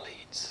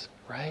athletes,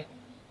 right?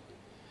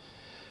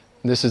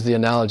 This is the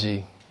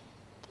analogy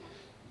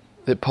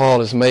that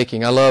Paul is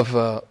making. I love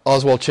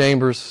Oswald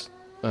Chambers,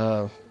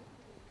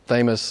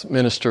 famous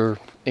minister,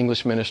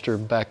 English minister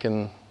back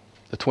in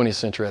the 20th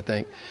century, I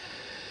think.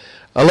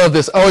 I love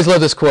this. I always love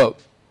this quote.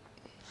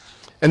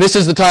 And this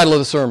is the title of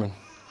the sermon.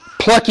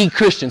 Plucky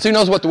Christians. Who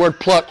knows what the word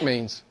pluck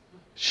means?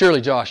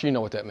 Surely, Josh, you know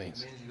what that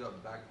means. It means you got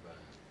the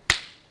backbone.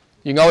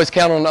 You can always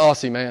count on the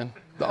Aussie, man.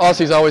 The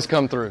Aussies always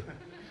come through.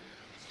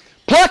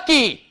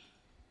 Plucky!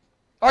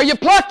 Are you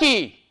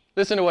plucky?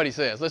 Listen to what he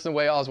says. Listen to the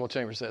way Oswald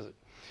Chambers says it.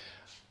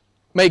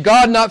 May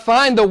God not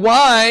find the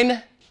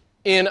wine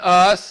in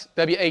us,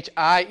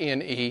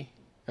 W-H-I-N-E,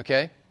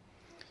 okay?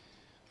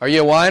 Are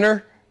you a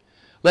whiner?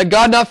 Let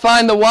God not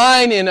find the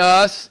wine in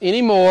us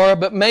anymore,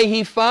 but may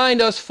He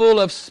find us full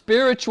of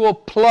spiritual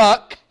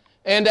pluck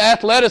and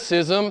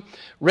athleticism,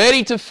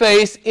 ready to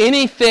face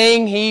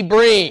anything He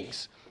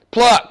brings.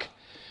 Pluck,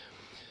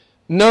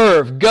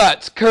 nerve,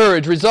 guts,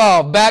 courage,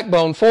 resolve,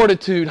 backbone,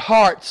 fortitude,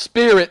 heart,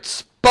 spirit,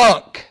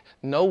 spunk.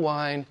 No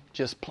wine,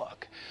 just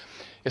pluck.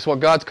 It's what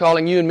God's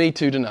calling you and me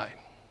to tonight.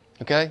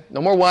 Okay?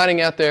 No more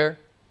whining out there.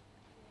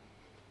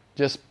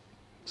 Just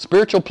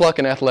spiritual pluck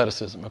and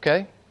athleticism,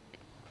 okay?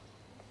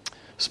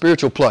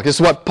 Spiritual pluck. This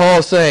is what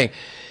Paul's saying.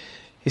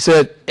 He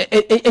said,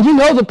 and you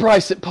know the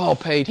price that Paul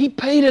paid. He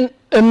paid an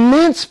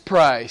immense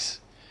price.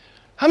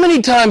 How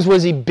many times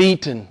was he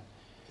beaten?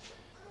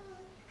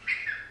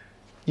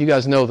 You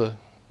guys know the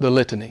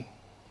litany.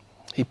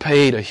 He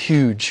paid a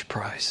huge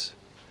price.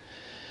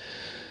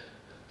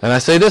 And I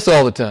say this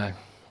all the time.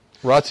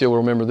 Ratio will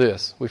remember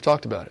this. We've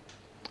talked about it,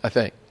 I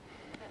think.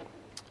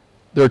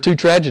 There are two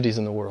tragedies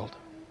in the world,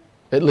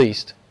 at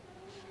least.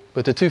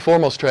 But the two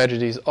foremost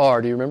tragedies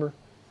are, do you remember?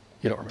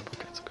 You don't remember.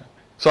 Okay, it's okay.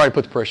 Sorry to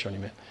put the pressure on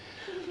you, man.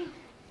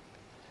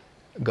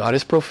 God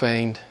is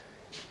profaned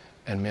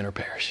and men are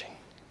perishing.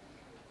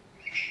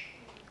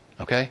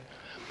 Okay?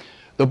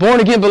 The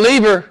born-again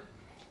believer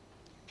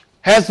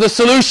has the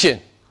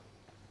solution.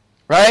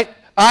 Right?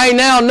 I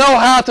now know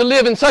how to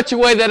live in such a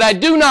way that I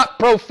do not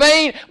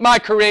profane my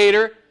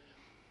Creator.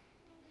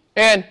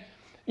 And,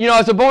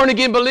 as a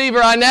born-again believer,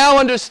 I now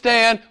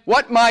understand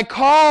what my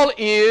call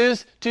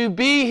is to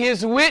be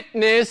His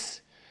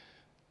witness,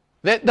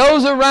 that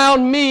those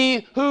around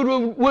me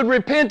who would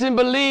repent and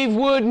believe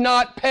would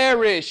not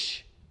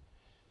perish.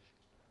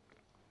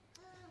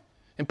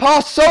 And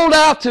Paul sold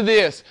out to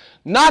this,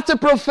 not to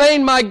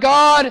profane my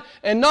God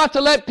and not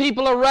to let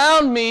people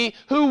around me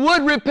who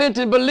would repent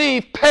and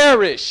believe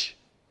perish.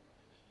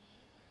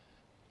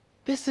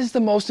 This is the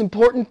most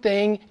important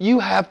thing you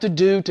have to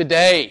do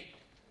today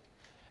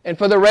and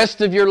for the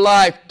rest of your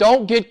life.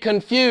 Don't get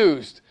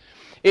confused.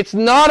 It's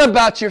not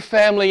about your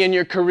family and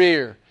your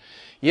career.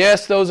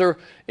 Yes, those are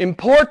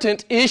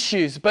important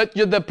issues, but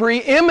the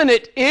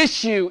preeminent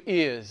issue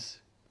is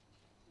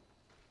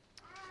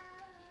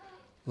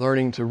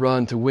learning to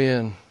run to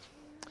win.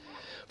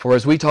 For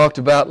as we talked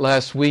about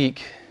last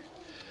week,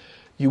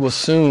 you will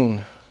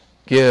soon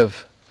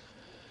give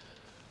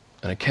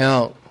an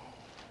account.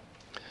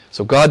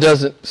 So God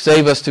doesn't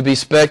save us to be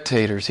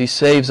spectators. He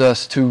saves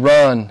us to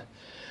run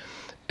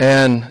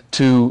and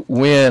to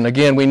win.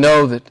 Again, we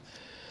know that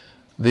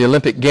the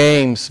Olympic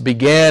Games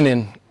began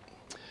in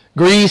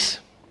Greece,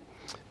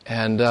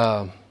 and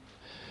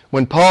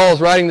when Paul's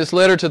writing this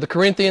letter to the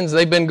Corinthians,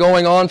 they've been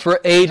going on for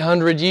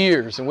 800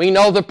 years. And we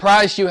know the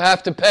price you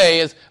have to pay,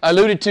 as I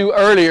alluded to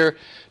earlier,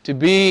 to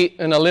be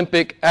an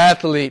Olympic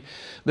athlete.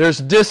 There's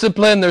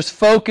discipline, there's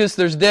focus,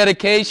 there's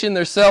dedication,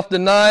 there's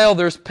self-denial,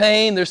 there's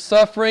pain, there's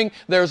suffering,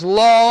 there's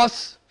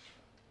loss.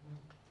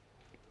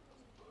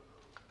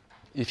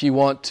 If you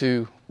want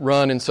to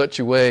run in such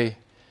a way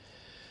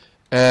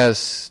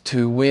as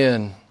to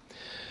win,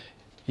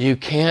 you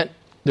can't,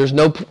 there's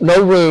no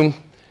room.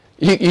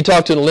 You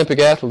talk to an Olympic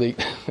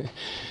athlete.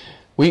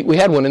 we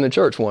had one in the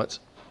church once.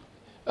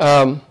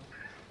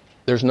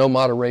 There's no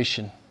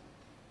moderation.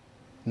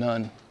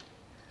 None.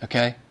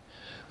 Okay?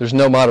 There's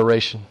no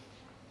moderation.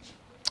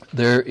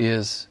 There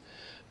is,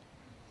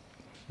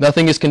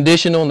 nothing is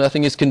conditional,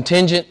 nothing is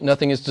contingent,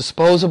 nothing is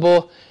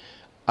disposable.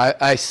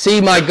 I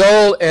see my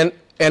goal and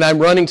I'm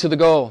running to the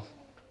goal.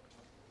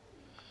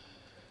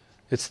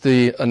 It's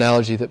the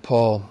analogy that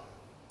Paul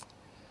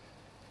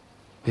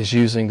is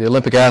using. The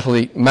Olympic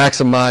athlete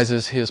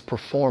maximizes his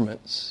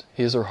performance,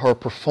 his or her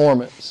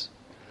performance.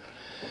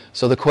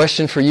 So the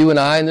question for you and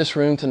I in this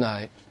room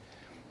tonight,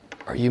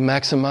 are you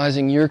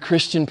maximizing your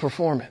Christian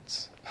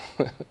performance?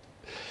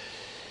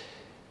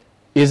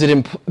 Is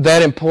it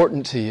that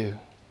important to you?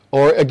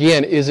 Or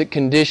again, is it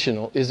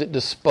conditional? Is it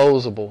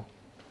disposable?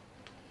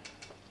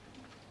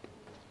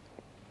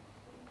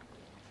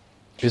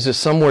 Is it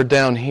somewhere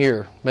down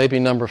here, maybe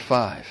number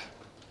 5?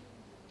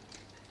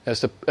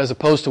 As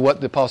opposed to what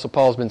the Apostle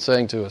Paul's been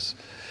saying to us.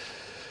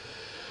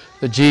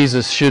 That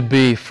Jesus should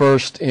be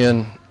first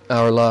in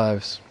our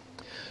lives.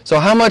 So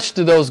how much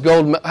are those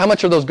gold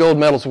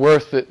medals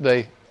worth that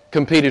they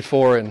competed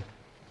for in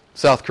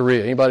South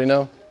Korea? Anybody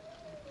know?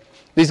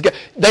 These guys,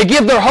 they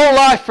give their whole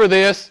life for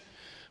this.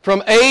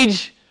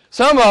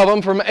 Some of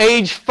them from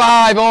age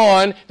 5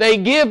 on, they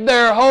give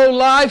their whole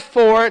life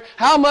for it.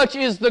 How much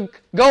is the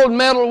gold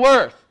medal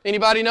worth?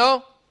 Anybody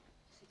know?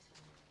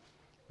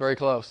 Very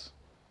close.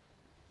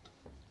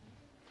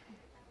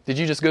 Did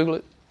you just Google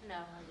it?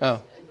 No.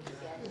 Oh.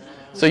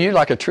 So you're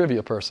like a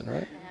trivia person,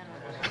 right?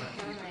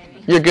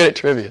 You're good at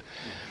trivia.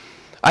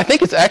 I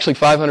think it's actually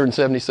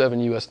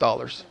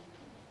 $577.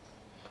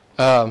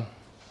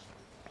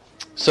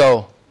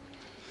 So,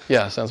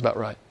 yeah, sounds about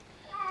right.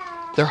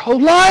 Their whole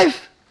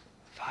life,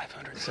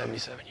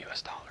 $577.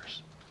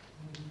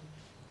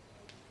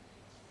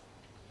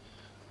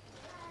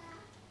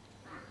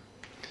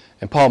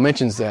 And Paul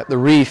mentions that, the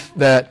wreath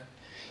that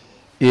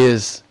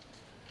is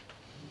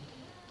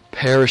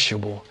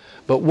perishable.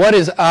 But what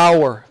is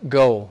our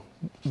goal,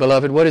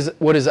 beloved?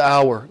 What is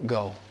our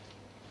goal?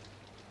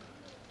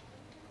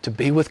 To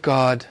be with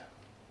God,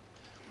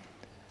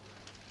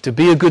 to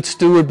be a good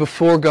steward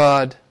before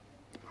God,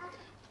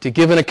 to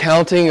give an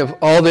accounting of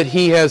all that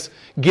He has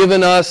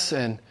given us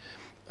and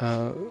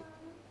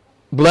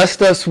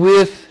blessed us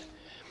with,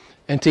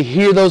 and to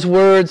hear those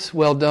words,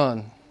 well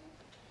done,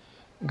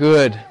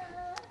 good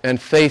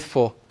and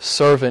faithful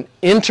servant.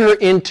 Enter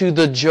into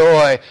the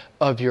joy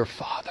of your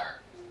Father.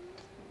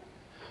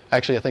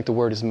 Actually, I think the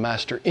word is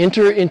master.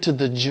 Enter into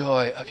the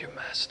joy of your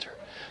master.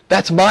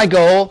 That's my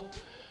goal.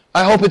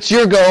 I hope it's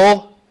your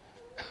goal,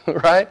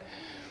 right?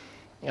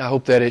 I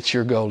hope that it's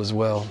your goal as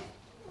well.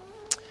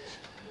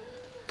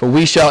 For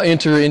we shall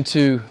enter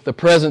into the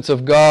presence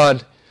of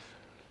God,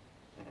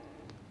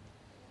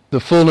 the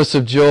fullness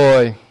of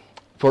joy,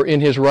 for in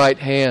His right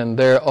hand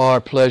there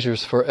are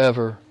pleasures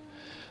forever.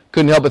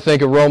 Couldn't help but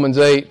think of Romans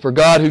 8. For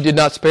God, who did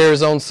not spare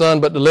His own Son,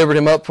 but delivered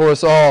Him up for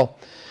us all,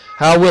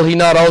 how will He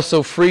not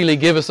also freely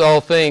give us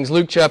all things?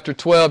 Luke chapter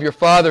 12, your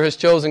Father has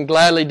chosen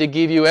gladly to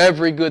give you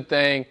every good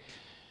thing.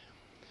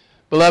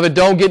 Beloved,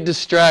 don't get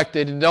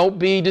distracted and don't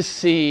be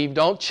deceived.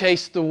 Don't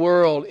chase the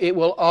world. It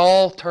will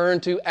all turn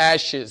to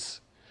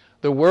ashes.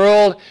 The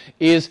world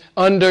is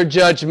under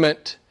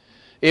judgment.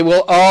 It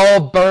will all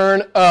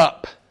burn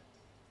up.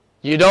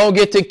 You don't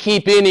get to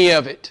keep any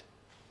of it.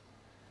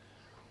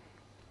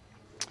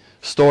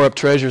 Store up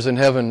treasures in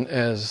heaven,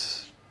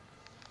 as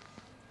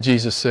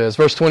Jesus says.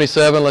 Verse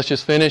 27, let's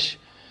just finish.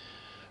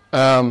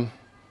 I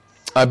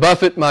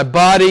buffet my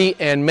body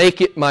and make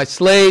it my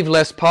slave,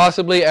 lest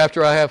possibly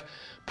after I have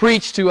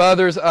preached to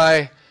others,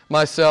 I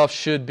myself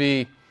should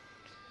be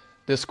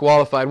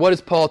disqualified. What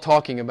is Paul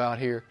talking about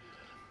here?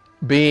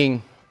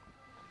 Being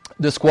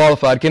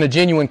disqualified. Can a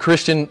genuine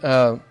Christian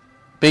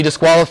be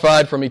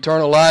disqualified from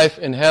eternal life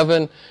in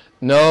heaven?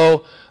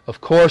 No,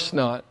 of course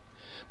not.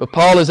 But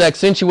Paul is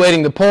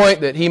accentuating the point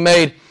that he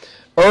made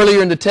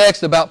earlier in the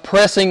text about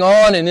pressing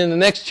on, and in the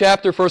next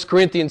chapter, 1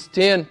 Corinthians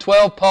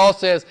 10:12, Paul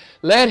says,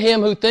 let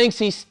him who thinks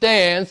he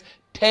stands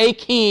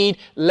take heed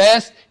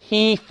lest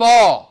he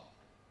fall.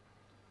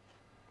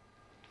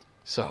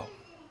 So,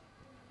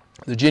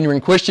 the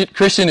genuine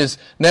Christian is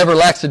never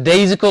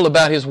lackadaisical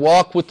about his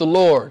walk with the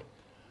Lord.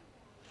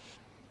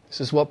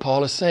 This is what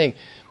Paul is saying.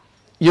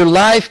 Your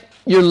life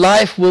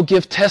will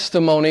give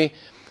testimony,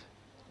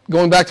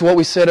 going back to what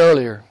we said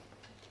earlier,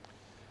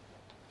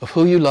 of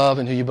who you love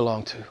and who you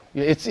belong to.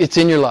 It's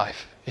in your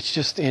life. It's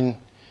just in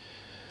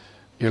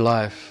your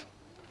life.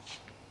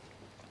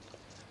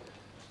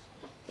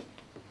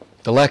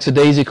 The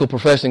lackadaisical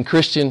professing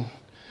Christian,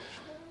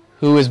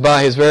 who is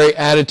by his very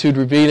attitude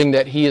revealing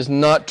that he has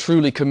not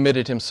truly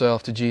committed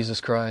himself to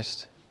Jesus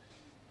Christ.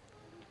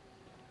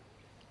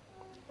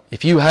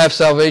 If you have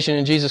salvation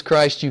in Jesus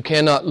Christ, you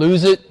cannot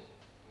lose it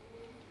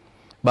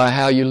by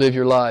how you live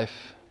your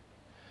life.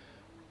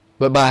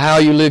 But by how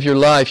you live your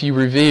life, you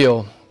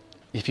reveal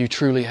if you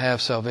truly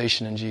have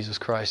salvation in Jesus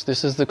Christ.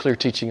 This is the clear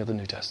teaching of the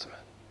New Testament.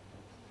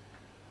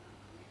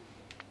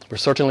 We're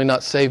certainly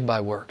not saved by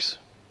works,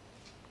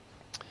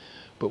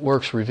 but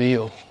works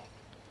reveal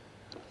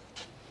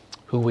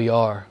who we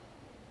are.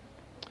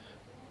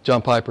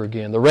 John Piper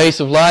again. The race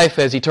of life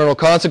has eternal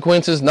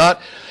consequences,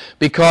 not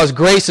because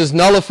grace is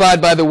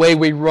nullified by the way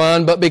we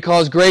run, but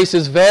because grace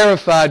is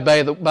verified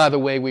by the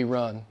way we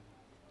run.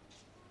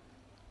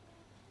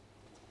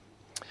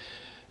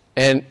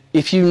 And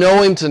if you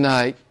know Him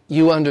tonight,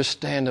 you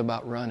understand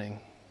about running.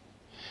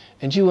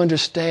 And you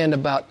understand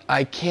about,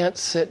 I can't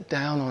sit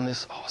down on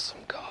this awesome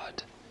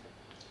God.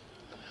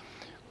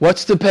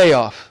 What's the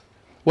payoff?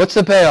 What's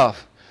the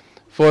payoff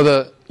for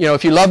the,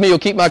 if you love me, you'll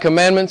keep my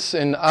commandments,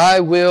 and I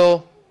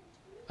will,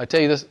 I tell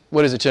you this,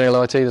 what is it,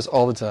 Chanelo? I tell you this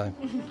all the time.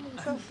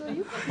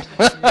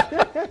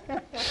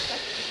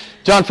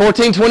 John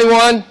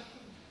 14:21.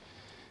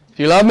 If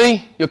you love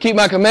me, you'll keep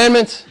my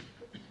commandments,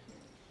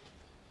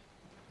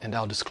 and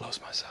I'll disclose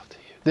myself to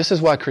you. This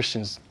is why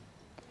Christians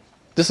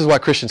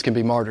can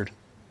be martyred,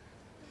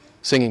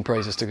 singing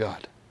praises to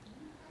God.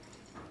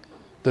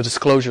 The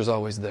disclosure is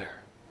always there.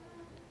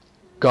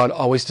 God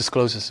always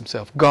discloses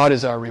Himself. God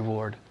is our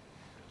reward.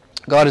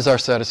 God is our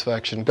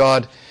satisfaction.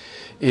 God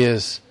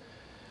is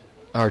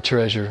our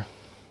treasure.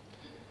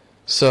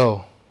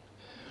 So,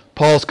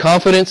 Paul's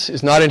confidence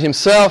is not in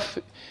himself.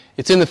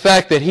 It's in the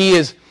fact that he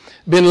has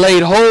been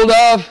laid hold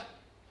of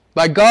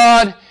by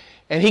God,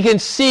 and he can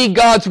see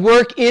God's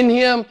work in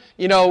him.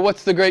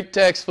 What's the great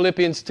text?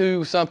 Philippians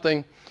 2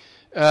 something.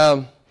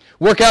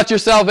 Work out your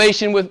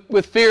salvation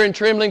with fear and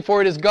trembling, for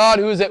it is God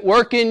who is at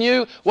work in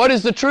you. What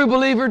does the true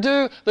believer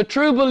do? The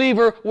true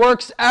believer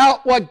works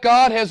out what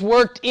God has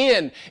worked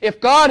in.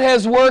 If God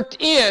has worked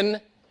in,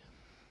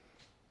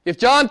 if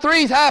John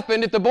 3's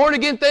happened, if the born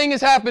again thing has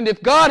happened,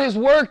 if God has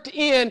worked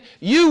in,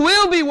 you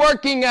will be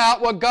working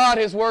out what God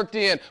has worked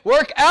in.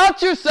 Work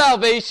out your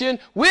salvation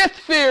with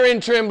fear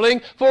and trembling,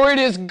 for it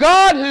is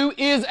God who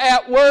is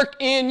at work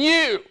in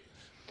you.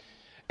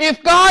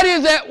 If God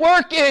is at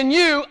work in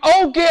you,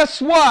 oh,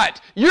 guess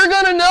what? You're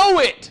going to know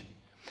it.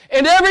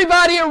 And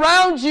everybody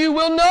around you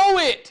will know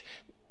it.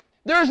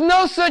 There's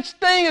no such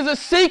thing as a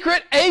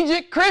secret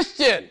agent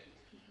Christian.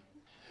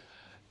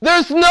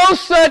 There's no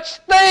such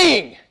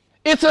thing.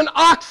 It's an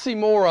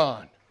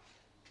oxymoron.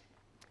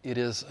 It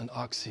is an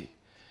oxymoron.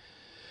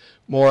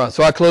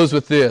 So I close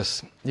with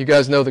this. You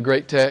guys know the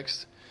great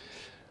text.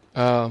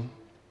 2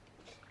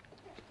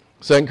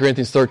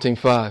 Corinthians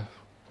 13:5.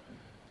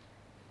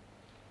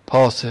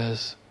 Paul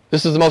says,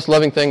 this is the most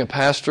loving thing a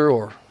pastor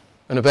or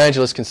an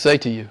evangelist can say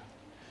to you.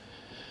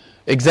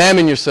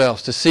 Examine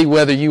yourselves to see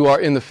whether you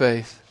are in the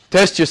faith.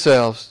 Test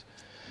yourselves.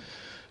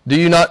 Do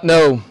you not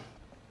know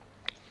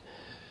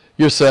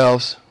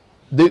yourselves?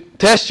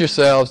 Test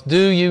yourselves.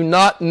 Do you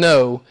not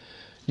know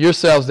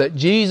yourselves that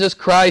Jesus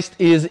Christ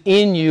is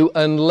in you,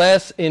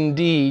 unless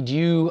indeed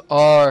you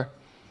are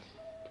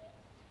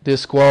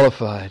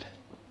disqualified?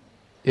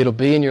 It'll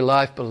be in your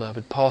life,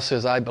 beloved. Paul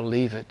says, I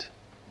believe it.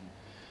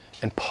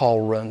 And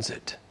Paul runs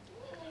it.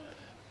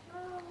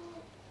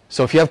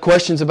 So if you have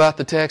questions about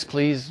the text,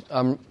 please,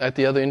 I'm at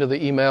the other end of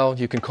the email.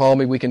 You can call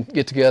me. We can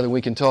get together. We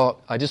can talk.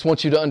 I just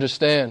want you to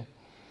understand.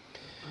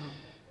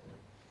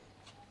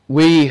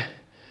 We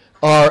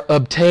are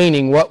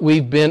obtaining what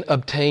we've been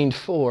obtained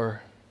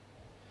for.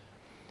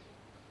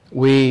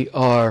 We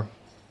are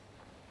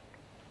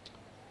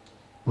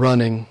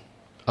running.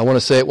 I want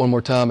to say it one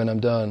more time and I'm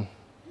done.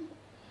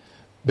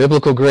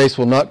 Biblical grace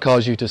will not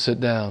cause you to sit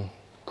down.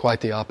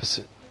 Quite the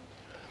opposite.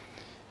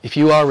 If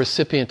you are a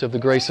recipient of the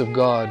grace of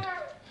God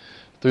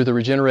through the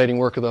regenerating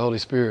work of the Holy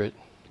Spirit,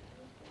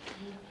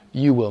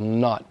 you will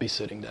not be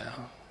sitting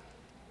down.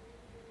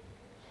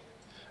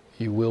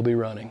 You will be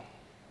running.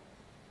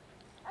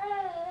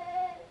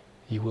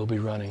 You will be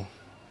running.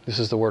 This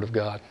is the Word of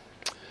God.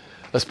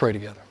 Let's pray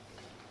together.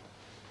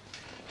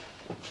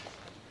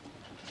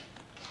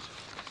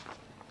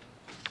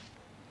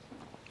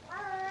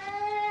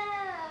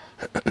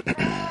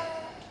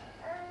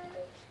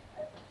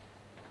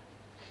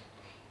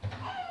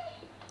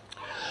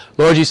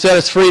 Lord, you set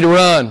us free to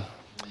run.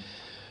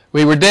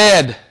 We were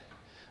dead.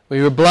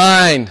 We were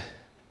blind.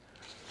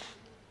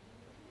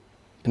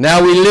 And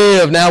now we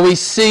live. Now we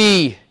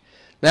see.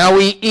 Now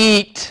we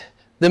eat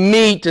the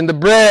meat and the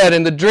bread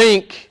and the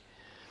drink.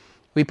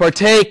 We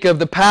partake of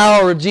the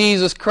power of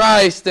Jesus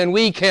Christ and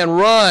we can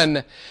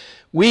run.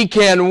 We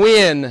can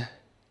win.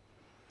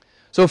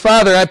 So,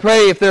 Father, I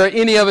pray if there are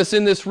any of us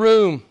in this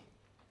room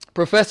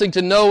professing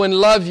to know and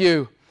love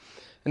you,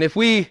 and if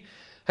we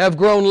have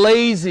grown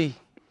lazy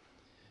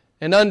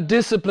and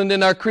undisciplined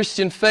in our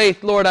Christian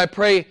faith, Lord, I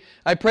pray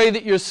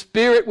that your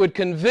Spirit would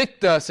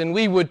convict us and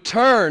we would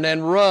turn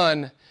and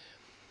run,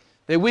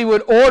 that we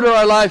would order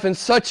our life in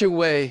such a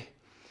way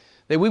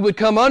that we would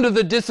come under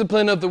the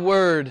discipline of the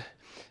Word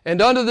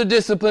and under the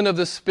discipline of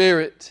the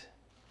Spirit,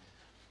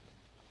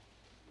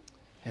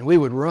 and we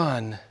would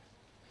run.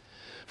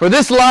 For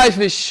this life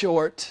is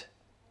short.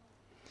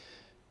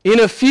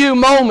 In a few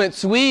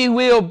moments we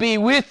will be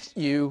with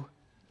you.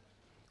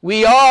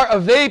 We are a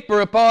vapor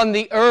upon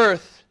the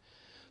earth.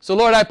 So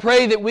Lord, I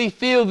pray that we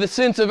feel the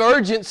sense of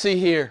urgency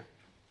here.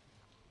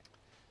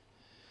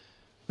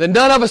 That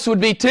none of us would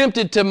be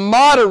tempted to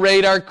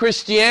moderate our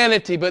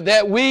Christianity, but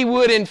that we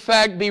would in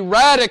fact be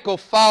radical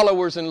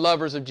followers and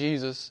lovers of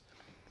Jesus.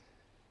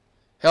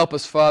 Help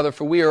us, Father,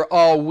 for we are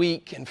all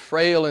weak and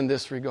frail in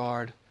this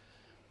regard.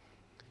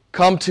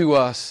 Come to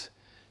us.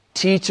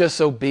 Teach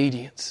us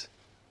obedience.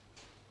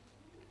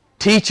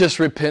 Teach us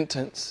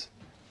repentance.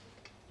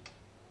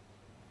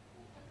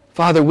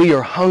 Father, we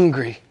are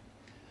hungry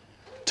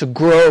to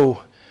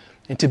grow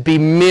and to be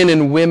men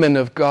and women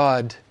of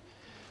God.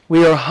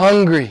 We are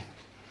hungry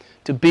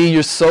to be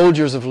your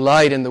soldiers of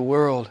light in the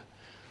world.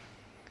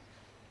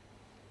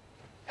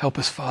 Help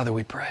us, Father,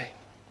 we pray.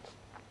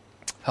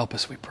 Help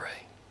us, we pray.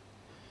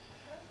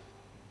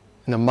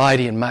 In the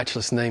mighty and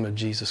matchless name of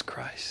Jesus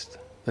Christ,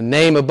 the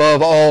name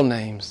above all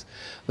names,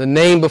 the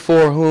name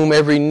before whom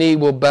every knee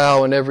will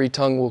bow and every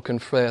tongue will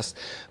confess,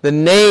 the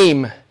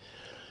name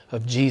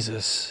of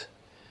Jesus,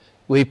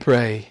 we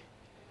pray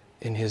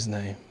in His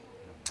name.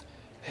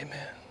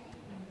 Amen.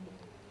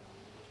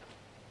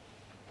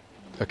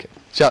 Okay.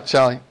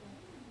 Shall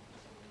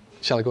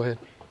I go ahead?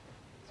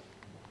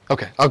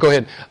 Okay, I'll go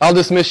ahead. I'll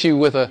dismiss you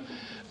with a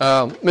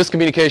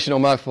miscommunication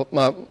on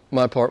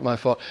my part, my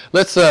fault.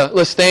 Let's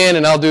stand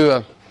and I'll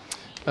do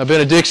a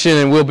benediction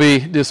and we'll be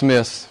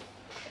dismissed.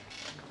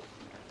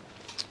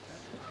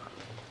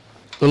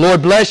 The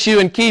Lord bless you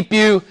and keep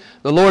you.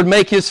 The Lord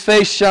make His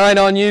face shine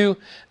on you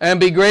and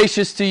be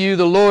gracious to you.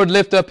 The Lord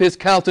lift up His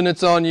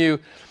countenance on you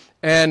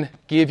and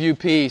give you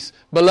peace.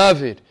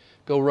 Beloved,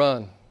 go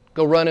run.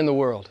 Go run in the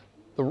world.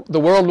 The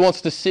world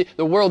needs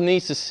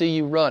to see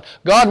you run.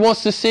 God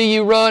wants to see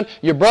you run.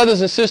 Your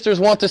brothers and sisters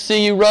want to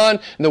see you run.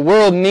 And the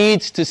world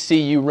needs to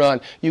see you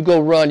run. You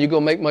go run. You go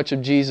make much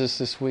of Jesus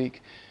this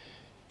week.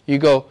 You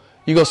go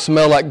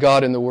smell like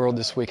God in the world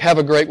this week. Have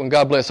a great one.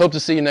 God bless. Hope to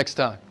see you next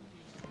time.